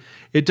today,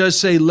 it does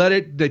say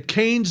that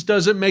Cane's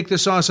doesn't make the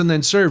sauce and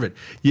then serve it.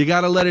 You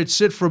got to let it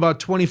sit for about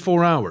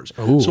 24 hours.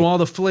 Ooh. So all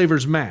the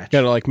flavors match.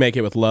 Got to make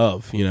it with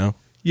love,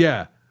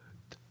 Yeah.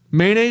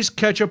 Mayonnaise,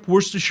 ketchup,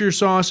 Worcestershire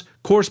sauce,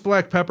 coarse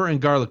black pepper, and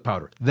garlic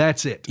powder.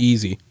 That's it.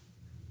 Easy.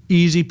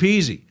 Easy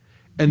peasy.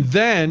 And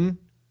then,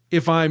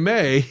 if I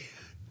may,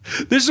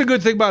 this is a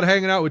good thing about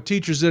hanging out with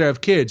teachers that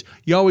have kids.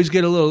 You always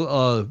get a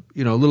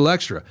little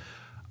extra.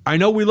 I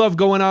know we love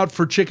going out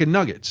for chicken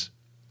nuggets,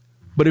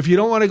 but if you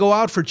don't want to go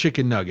out for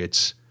chicken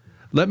nuggets,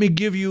 let me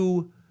give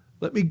you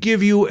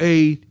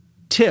a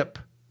tip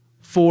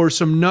for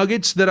some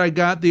nuggets that I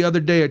got the other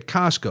day at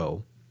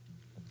Costco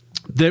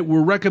that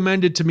were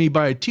recommended to me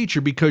by a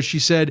teacher because she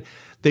said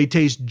they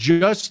taste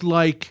just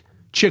like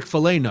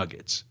Chick-fil-A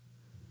nuggets,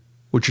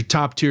 which are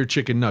top-tier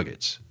chicken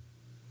nuggets.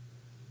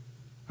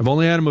 I've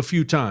only had them a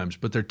few times,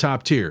 but they're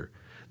top tier.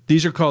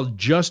 These are called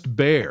Just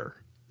Bare,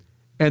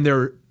 and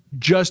they're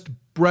just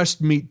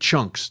breast meat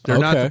chunks. They're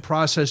not the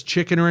processed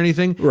chicken or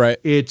anything. Right.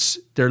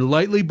 They're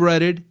lightly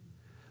breaded.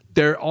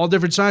 They're all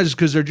different sizes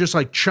because they're just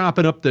like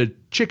chopping up the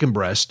chicken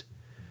breast.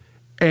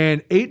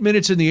 And 8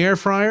 minutes in the air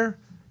fryer.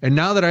 And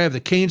now that I have the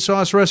cane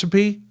sauce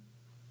recipe,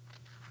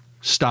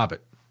 stop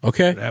it.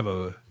 Okay.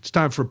 It's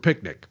time for a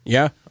picnic.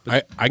 Yeah.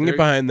 I can get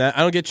behind that.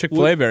 I don't get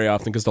Chick-fil-A very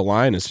often because the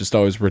line is just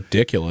always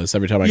ridiculous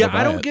every time I go by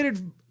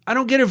I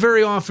don't get it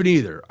very often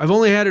either. I've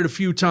only had it a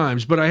few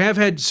times, but I have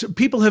had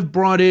people have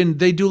brought in.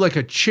 They do like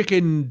a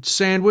chicken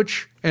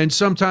sandwich, and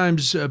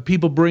sometimes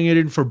people bring it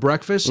in for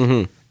breakfast,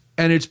 and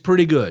it's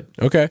pretty good.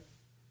 Okay.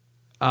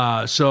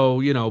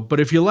 But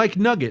if you like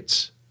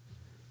nuggets,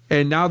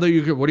 and now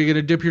that what are you going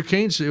to dip your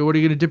cane? What are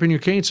you going to dip in your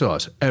cane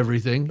sauce?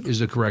 Everything is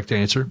the correct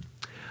answer.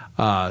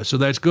 So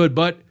that's good,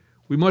 but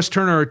we must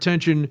turn our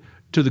attention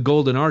to the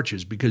Golden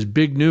Arches because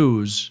big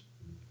news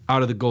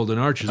out of the Golden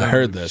Arches. I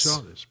heard this.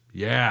 Saw this.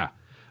 Yeah.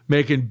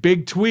 Making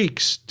big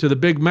tweaks to the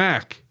Big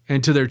Mac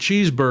and to their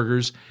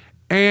cheeseburgers,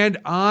 and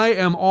I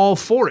am all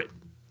for it.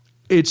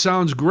 It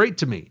sounds great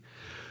to me.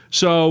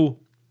 So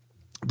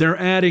They're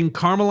adding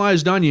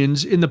caramelized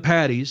onions in the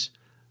patties.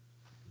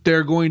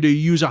 They're going to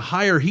use a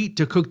higher heat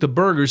to cook the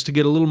burgers to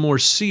get a little more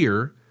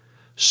sear,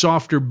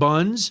 softer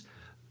buns.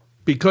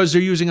 Because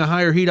they're using a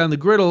higher heat on the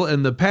griddle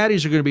and the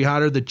patties are going to be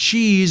hotter, the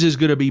cheese is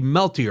going to be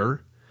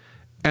meltier.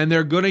 And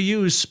they're going to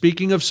use,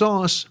 speaking of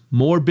sauce,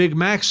 more Big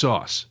Mac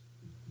sauce.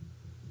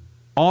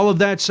 All of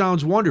that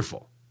sounds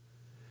wonderful.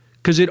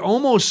 Because it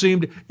almost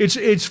seemed,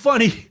 it's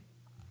funny.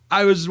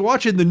 I was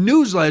watching the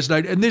news last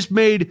night and this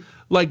made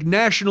like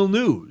national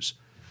news.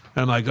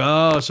 And I'm like,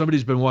 oh,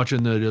 somebody's been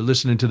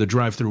listening to the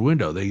drive-through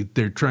window.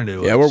 They're trying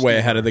to. Yeah, we're way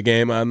ahead of the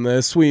game on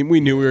this. We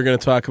knew we were going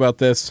to talk about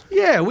this.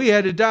 Yeah, we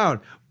had it down.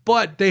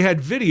 But they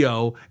had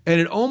video, and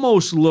it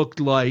almost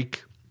looked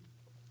like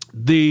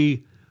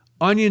the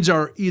onions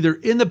are either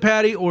in the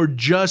patty or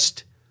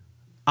just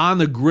on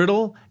the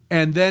griddle.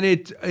 And then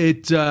it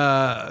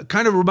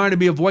kind of reminded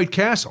me of White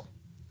Castle.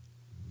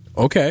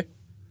 Okay.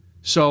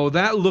 So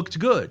that looked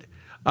good.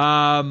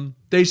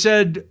 They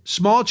said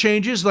small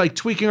changes like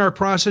tweaking our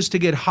process to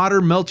get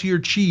hotter,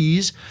 meltier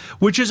cheese,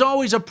 which is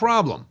always a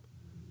problem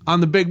on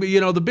the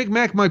the Big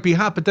Mac might be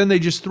hot, but then they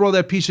just throw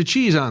that piece of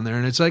cheese on there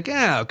and it's like,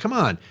 yeah, come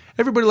on.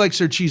 Everybody likes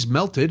their cheese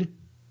melted.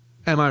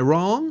 Am I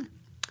wrong?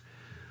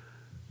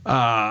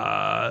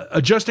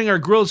 Adjusting our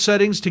grill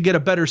settings to get a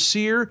better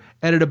sear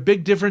added a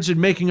big difference in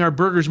making our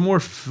burgers more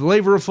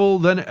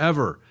flavorful than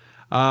ever.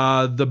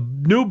 The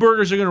new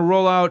burgers are going to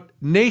roll out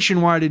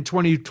nationwide in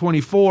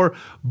 2024,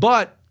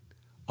 but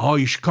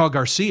you should call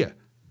Garcia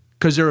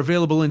because they're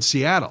available in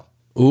Seattle.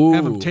 Ooh.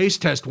 Have them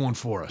taste test one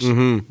for us.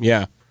 Mm-hmm.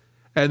 Yeah.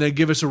 And then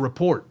give us a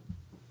report.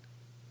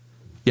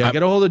 Yeah,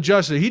 get a hold of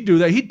Justin. He'd do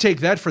that. He'd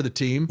take that for the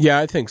team. Yeah,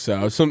 I think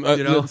so. Some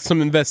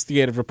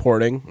investigative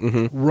reporting.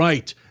 Mm-hmm.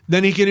 Right.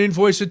 Then he can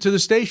invoice it to the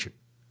station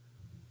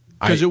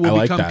because it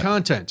will become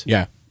content.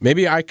 Yeah.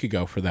 Maybe I could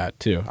go for that,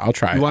 too. I'll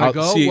try. You want to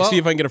go? See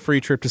if I can get a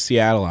free trip to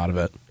Seattle out of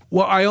it.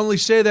 Well, I only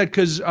say that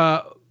because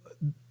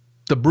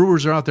the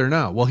Brewers are out there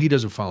now. Well, he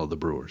doesn't follow the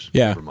Brewers.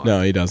 Yeah,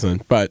 no, he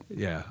doesn't. But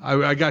yeah,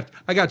 I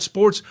got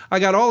sports. I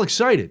got all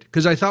excited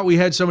because I thought we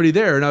had somebody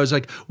there, and I was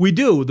like, we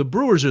do. The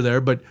Brewers are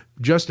there, but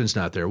Justin's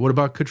not there. What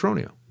about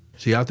Catronio?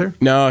 Is he out there?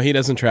 No, he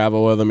doesn't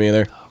travel with them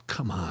either. Oh,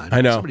 come on.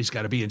 I know. Somebody's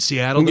got to be in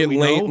Seattle. Get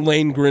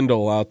Lane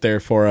Grindle out there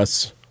for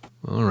us.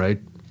 All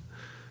right.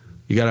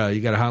 You got a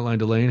hotline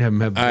to Lane? Have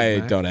him have. I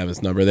don't have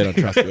his number. They don't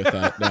trust me with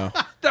that. No.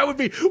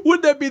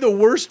 Wouldn't that be the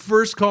worst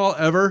first call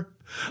ever?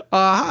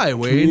 Hi,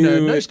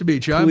 Wayne. Nice to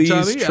meet you. I'm Tommy.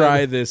 Please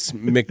try this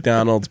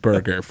McDonald's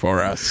burger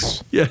for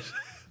us. Yes.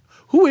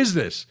 Who is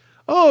this?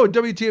 Oh,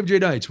 WTMJ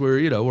Nights.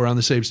 We're on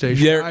the same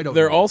station.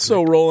 They're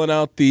also rolling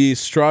out the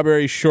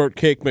strawberry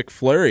shortcake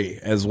McFlurry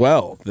as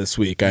well this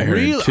week. I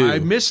heard too. I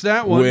missed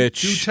that one.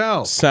 Which do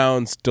tell.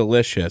 Sounds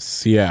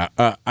delicious. Yeah,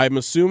 I'm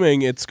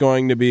assuming it's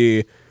going to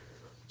be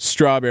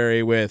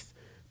strawberry with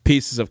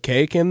pieces of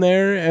cake in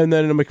there and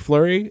then a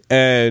McFlurry,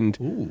 and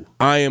ooh.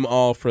 I am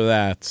all for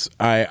that.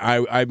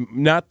 I'm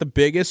not the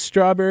biggest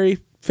strawberry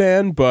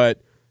fan, but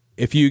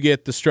if you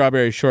get the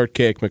strawberry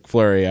shortcake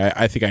McFlurry,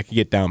 I think I could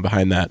get down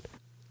behind that.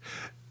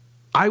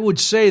 I would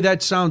say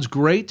that sounds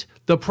great.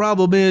 The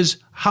problem is,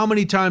 how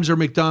many times are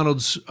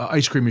McDonald's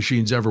ice cream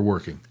machines ever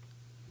working?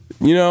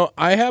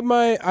 I have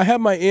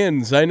my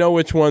ins. I know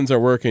which ones are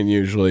working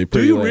usually.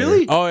 Do you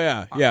really? Oh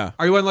yeah.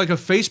 Are you on like a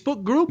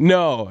Facebook group?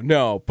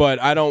 No.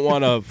 But I don't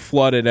want to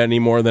flood it any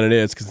more than it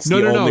is because it's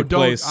the only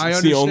place.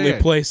 It's the only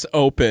place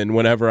open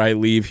whenever I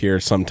leave here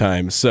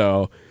sometimes.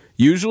 So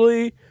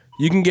usually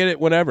you can get it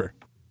whenever.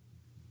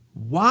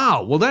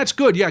 Wow. Well, that's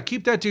good. Yeah,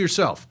 keep that to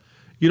yourself.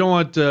 You don't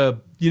want.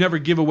 You never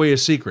give away a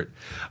secret.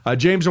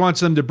 James wants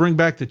them to bring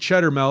back the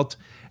cheddar melt.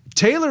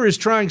 Taylor is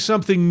trying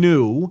something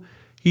new.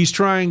 He's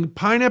trying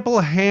pineapple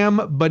ham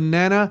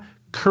banana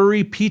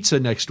curry pizza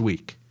next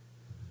week.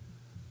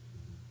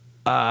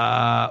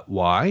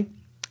 Why?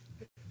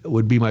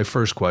 Would be my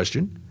first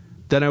question.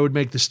 Then I would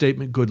make the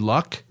statement, good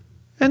luck.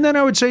 And then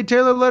I would say,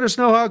 Taylor, let us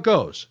know how it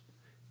goes.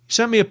 He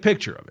sent me a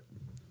picture of it.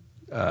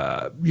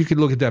 You can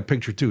look at that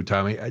picture too,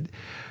 Tommy.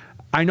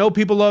 I know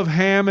people love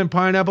ham and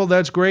pineapple.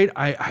 That's great.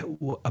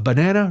 A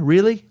banana?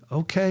 Really?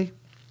 Okay.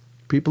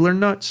 People are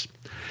nuts.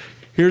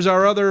 Here's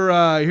our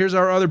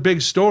other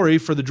big story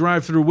for the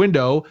drive-through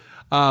window.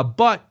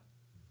 Bruce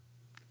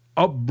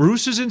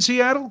is in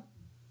Seattle?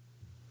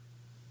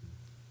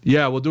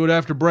 Yeah, we'll do it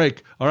after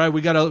break. All right,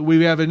 we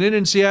have an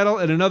in Seattle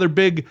and another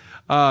big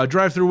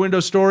drive-through window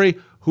story.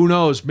 Who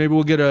knows? Maybe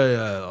we'll get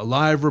a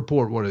live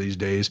report one of these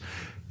days.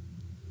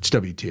 It's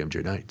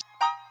WTMJ Nights.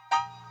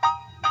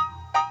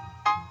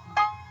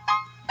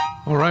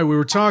 All right, we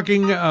were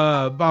talking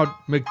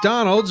about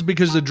McDonald's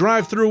because the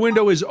drive-through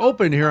window is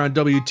open here on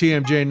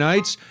WTMJ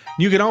Nights.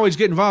 You can always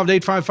get involved,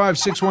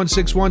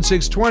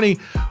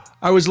 855-616-1620.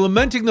 I was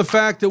lamenting the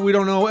fact that we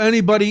don't know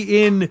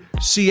anybody in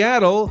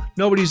Seattle.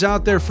 Nobody's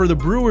out there for the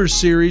Brewers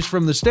series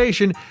from the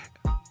station.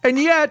 And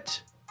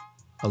yet,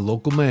 a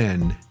local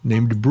man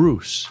named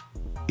Bruce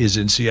is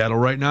in Seattle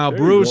right now.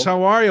 Bruce,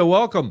 how are you?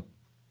 Welcome.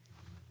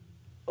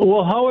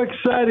 Well, how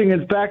exciting.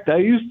 In fact, I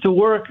used to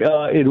work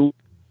at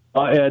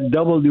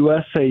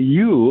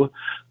WSAU,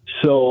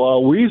 So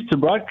we used to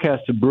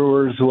broadcast the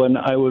Brewers when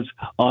I was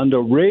on the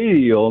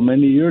radio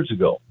many years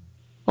ago.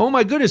 Oh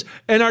my goodness!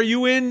 And are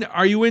you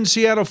in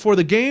Seattle for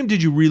the game?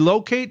 Did you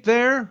relocate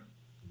there?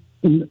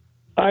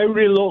 I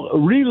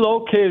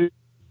relocated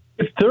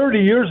 30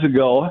 years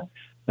ago.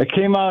 I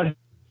came out,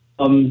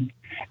 and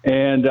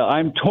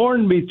I'm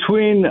torn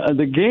between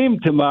the game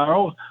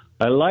tomorrow.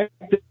 I like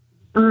the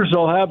Brewers.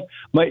 I'll have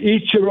my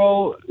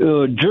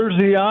Ichiro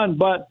jersey on,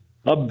 but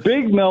a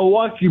big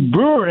Milwaukee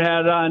Brewer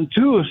hat on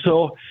too.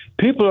 So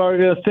people are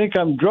going to think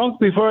I'm drunk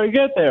before I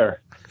get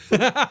there.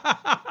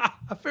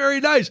 Very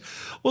nice.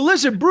 Well,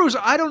 listen, Bruce,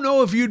 I don't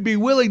know if you'd be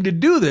willing to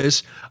do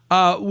this.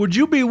 Would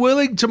you be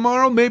willing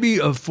tomorrow, maybe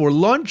for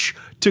lunch,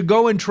 to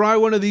go and try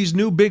one of these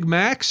new Big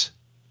Macs?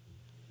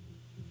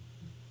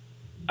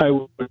 I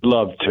would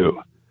love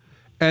to.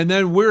 And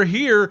then we're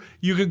here.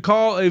 You can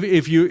call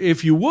if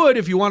you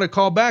want to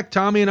call back.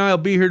 Tommy and I will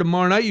be here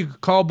tomorrow night. You can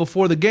call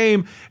before the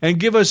game and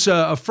give us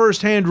a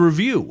firsthand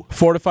review.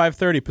 4 to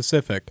 5:30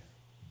 Pacific.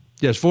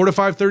 Yes, 4 to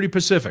 5:30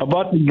 Pacific.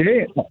 About the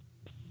game.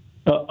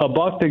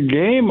 About the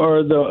game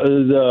or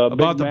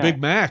the Big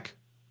Mac.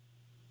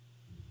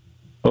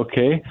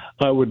 Okay,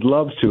 I would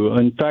love to.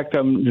 In fact,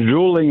 I'm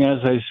drooling as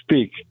I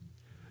speak.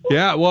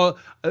 Yeah, well,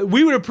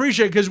 we would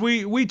appreciate it because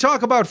we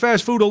talk about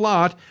fast food a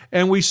lot,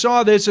 and we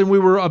saw this and we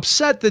were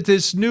upset that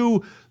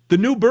the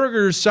new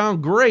burgers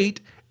sound great,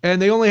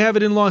 and they only have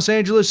it in Los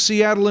Angeles,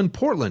 Seattle, and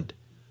Portland.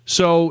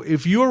 So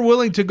if you're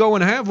willing to go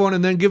and have one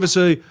and then give us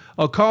a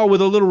call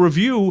with a little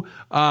review,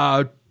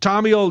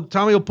 Tommy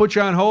will put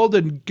you on hold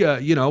and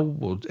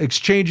we'll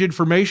exchange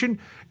information,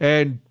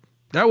 and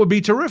that would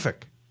be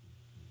terrific.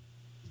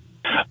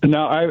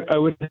 Now I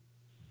would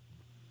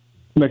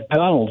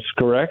McDonald's,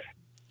 correct?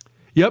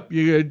 Yep,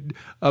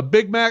 a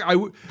Big Mac.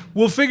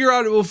 We'll figure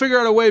out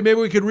a way. Maybe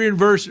we could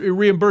reimburse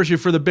you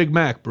for the Big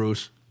Mac,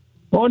 Bruce.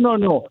 Oh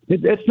no,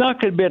 it's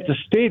not going to be at the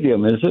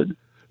stadium, is it?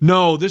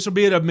 No, this will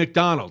be at a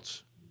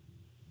McDonald's.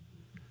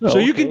 So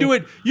you can do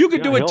it. You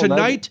can do it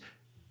tonight.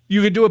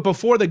 You could do it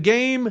before the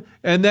game,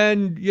 and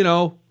then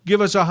give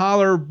us a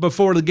holler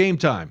before the game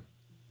time.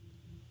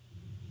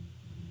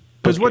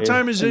 Because what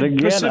time is it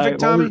Pacific,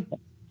 Tommy?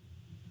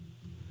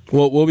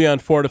 We'll be on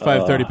 4 to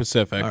 5:30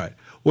 Pacific. All right.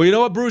 Well, you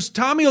know what, Bruce?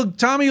 Tommy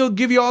will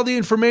give you all the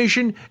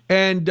information,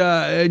 and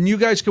you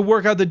guys can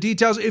work out the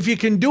details. If you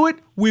can do it,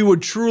 we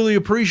would truly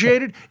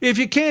appreciate it. If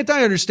you can't,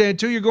 I understand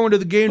too. You're going to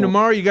the game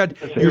tomorrow. You got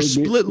your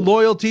split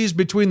loyalties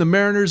between the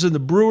Mariners and the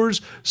Brewers,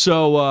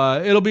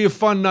 so it'll be a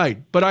fun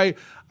night. But I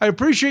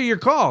appreciate your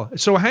call.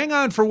 So hang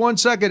on for 1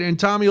 second, and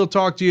Tommy will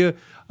talk to you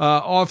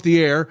off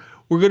the air.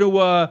 We're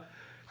gonna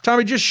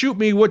Tommy, just shoot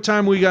me what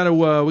time we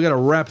gotta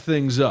wrap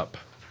things up,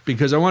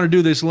 because I want to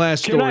do this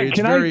last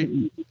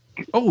story.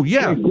 Oh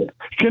yeah.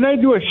 Can I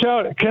do a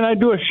shout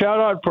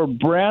out for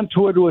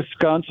Brantwood,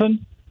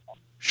 Wisconsin?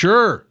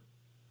 Sure.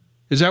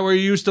 Is that where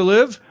you used to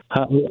live?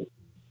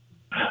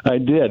 I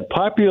did.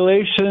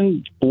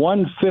 Population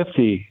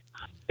 150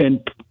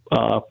 in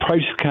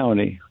Price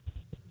County.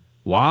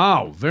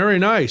 Wow, very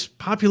nice.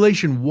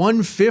 Population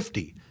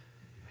 150.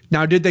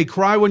 Now, did they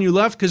cry when you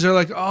left? Because they're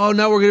like, oh,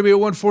 now we're going to be at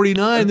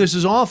 149. This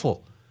is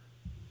awful.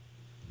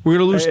 We're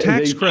going to lose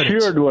tax credits. They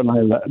cheered when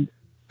I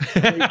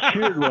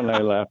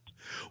left.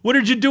 What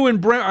did you do in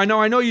Brent? I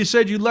know you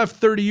said you left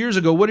 30 years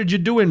ago. What did you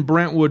do in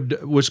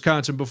Brentwood,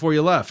 Wisconsin before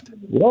you left?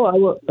 Well,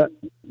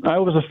 I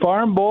was a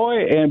farm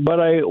boy,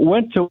 but I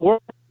went to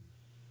work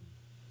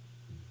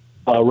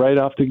right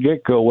off the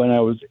get-go when I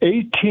was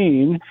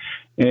 18.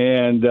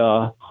 And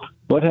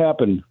what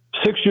happened?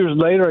 6 years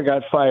later, I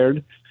got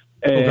fired,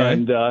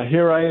 and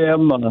here I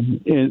am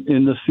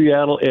in the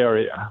Seattle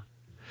area.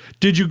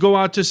 Did you go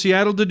out to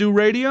Seattle to do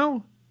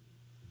radio?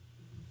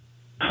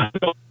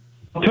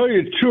 I'll tell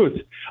you the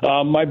truth.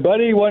 My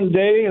buddy one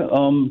day,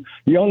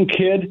 young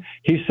kid,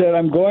 he said,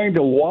 I'm going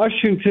to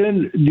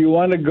Washington. Do you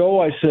want to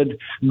go? I said,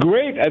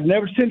 great. I've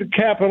never seen the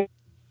Capitol.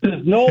 He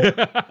says, no,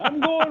 I'm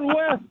going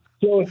west.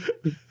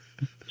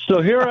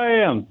 So here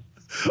I am.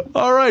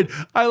 All right.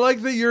 I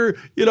like that you're,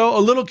 a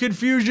little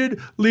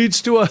confusion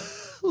leads to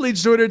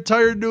an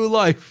entire new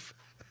life.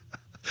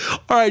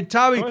 All right,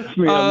 Tommy. Trust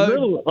me, a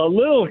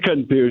little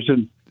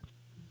confusion.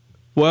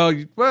 Well,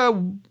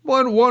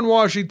 one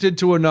Washington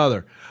to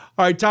another.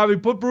 All right, Tommy,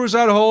 put Bruce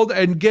on hold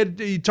and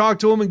talk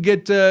to him and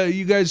get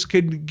you guys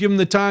can give him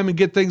the time and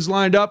get things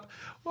lined up.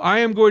 I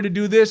am going to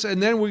do this,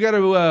 and then we got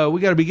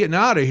to be getting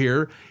out of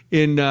here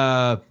in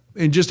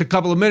just a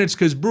couple of minutes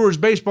because Brewers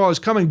baseball is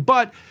coming.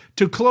 But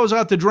to close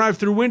out the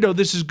drive-through window,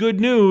 this is good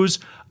news.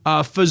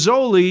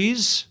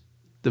 Fazoli's,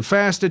 the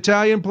fast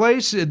Italian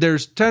place.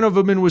 There's 10 of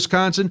them in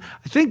Wisconsin.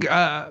 I think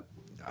I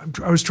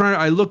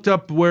looked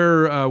up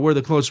where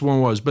the closest one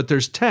was, but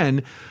there's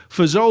 10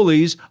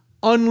 Fazoli's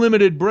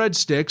unlimited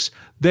breadsticks.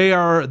 They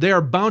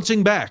are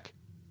bouncing back.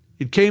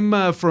 It came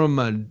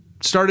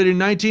started in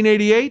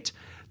 1988.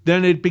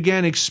 Then it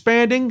began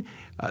expanding.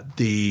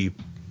 The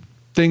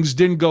things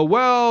didn't go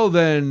well.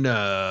 Then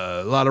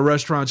a lot of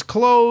restaurants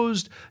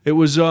closed. It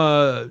was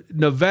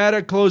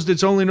Nevada closed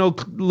its only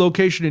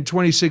location in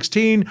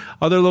 2016.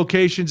 Other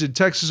locations in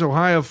Texas,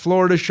 Ohio,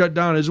 Florida shut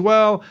down as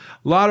well.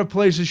 A lot of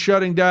places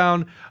shutting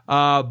down,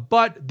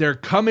 but they're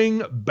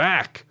coming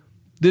back.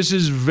 This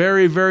is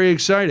very, very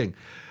exciting.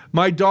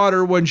 My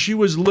daughter, when she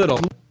was little,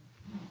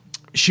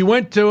 she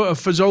went to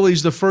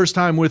Fazoli's the first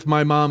time with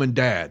my mom and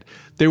dad.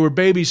 They were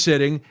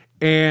babysitting,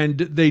 and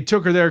they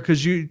took her there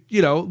because, you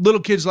know, little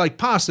kids like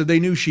pasta. They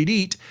knew she'd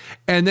eat,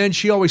 and then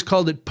she always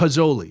called it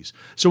Pazzoli's.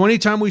 So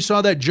anytime we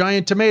saw that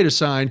giant tomato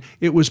sign,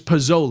 it was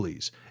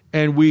Pazzoli's.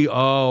 And we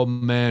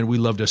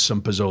loved us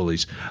some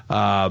Pazzoli's.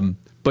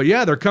 But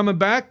yeah, they're coming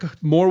back.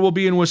 More will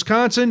be in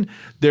Wisconsin.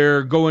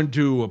 They're going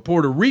to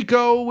Puerto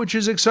Rico, which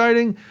is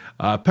exciting.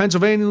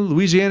 Pennsylvania,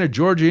 Louisiana,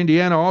 Georgia,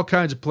 Indiana, all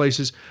kinds of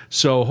places.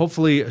 So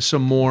hopefully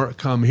some more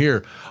come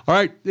here. All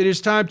right, it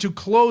is time to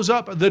close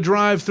up the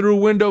drive-through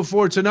window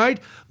for tonight.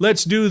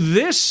 Let's do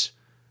this,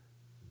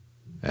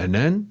 and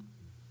then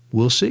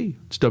we'll see.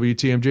 It's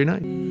WTMJ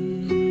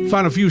Night.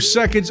 Final few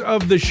seconds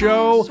of the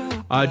show.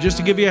 Just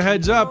to give you a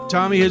heads up,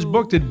 Tommy has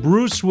booked it.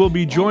 Bruce will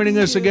be joining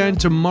us again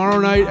tomorrow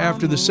night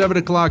after the 7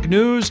 o'clock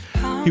news.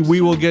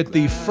 We will get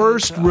the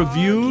first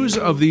reviews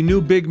of the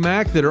new Big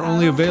Mac that are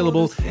only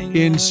available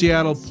in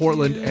Seattle,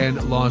 Portland,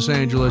 and Los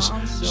Angeles.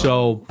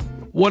 So,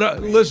 what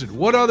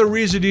other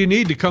reason do you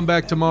need to come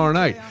back tomorrow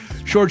night?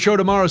 Short show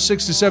tomorrow,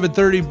 6 to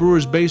 7:30.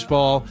 Brewers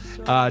baseball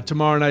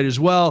tomorrow night as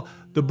well.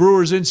 The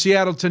Brewers in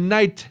Seattle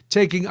tonight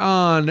taking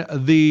on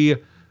the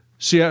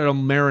Seattle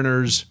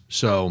Mariners.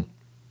 So,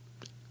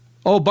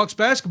 Bucks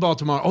basketball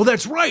tomorrow. Oh,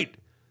 that's right.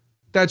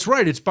 That's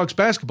right. It's Bucks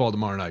basketball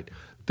tomorrow night.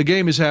 The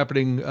game is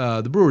happening.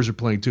 The Brewers are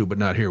playing too, but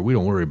not here. We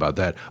don't worry about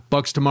that.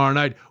 Bucks tomorrow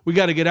night. We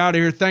got to get out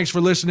of here. Thanks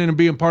for listening and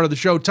being part of the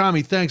show.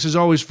 Tommy, thanks as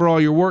always for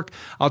all your work.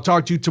 I'll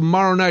talk to you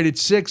tomorrow night at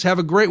 6. Have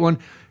a great one.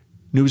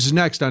 News is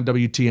next on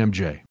WTMJ.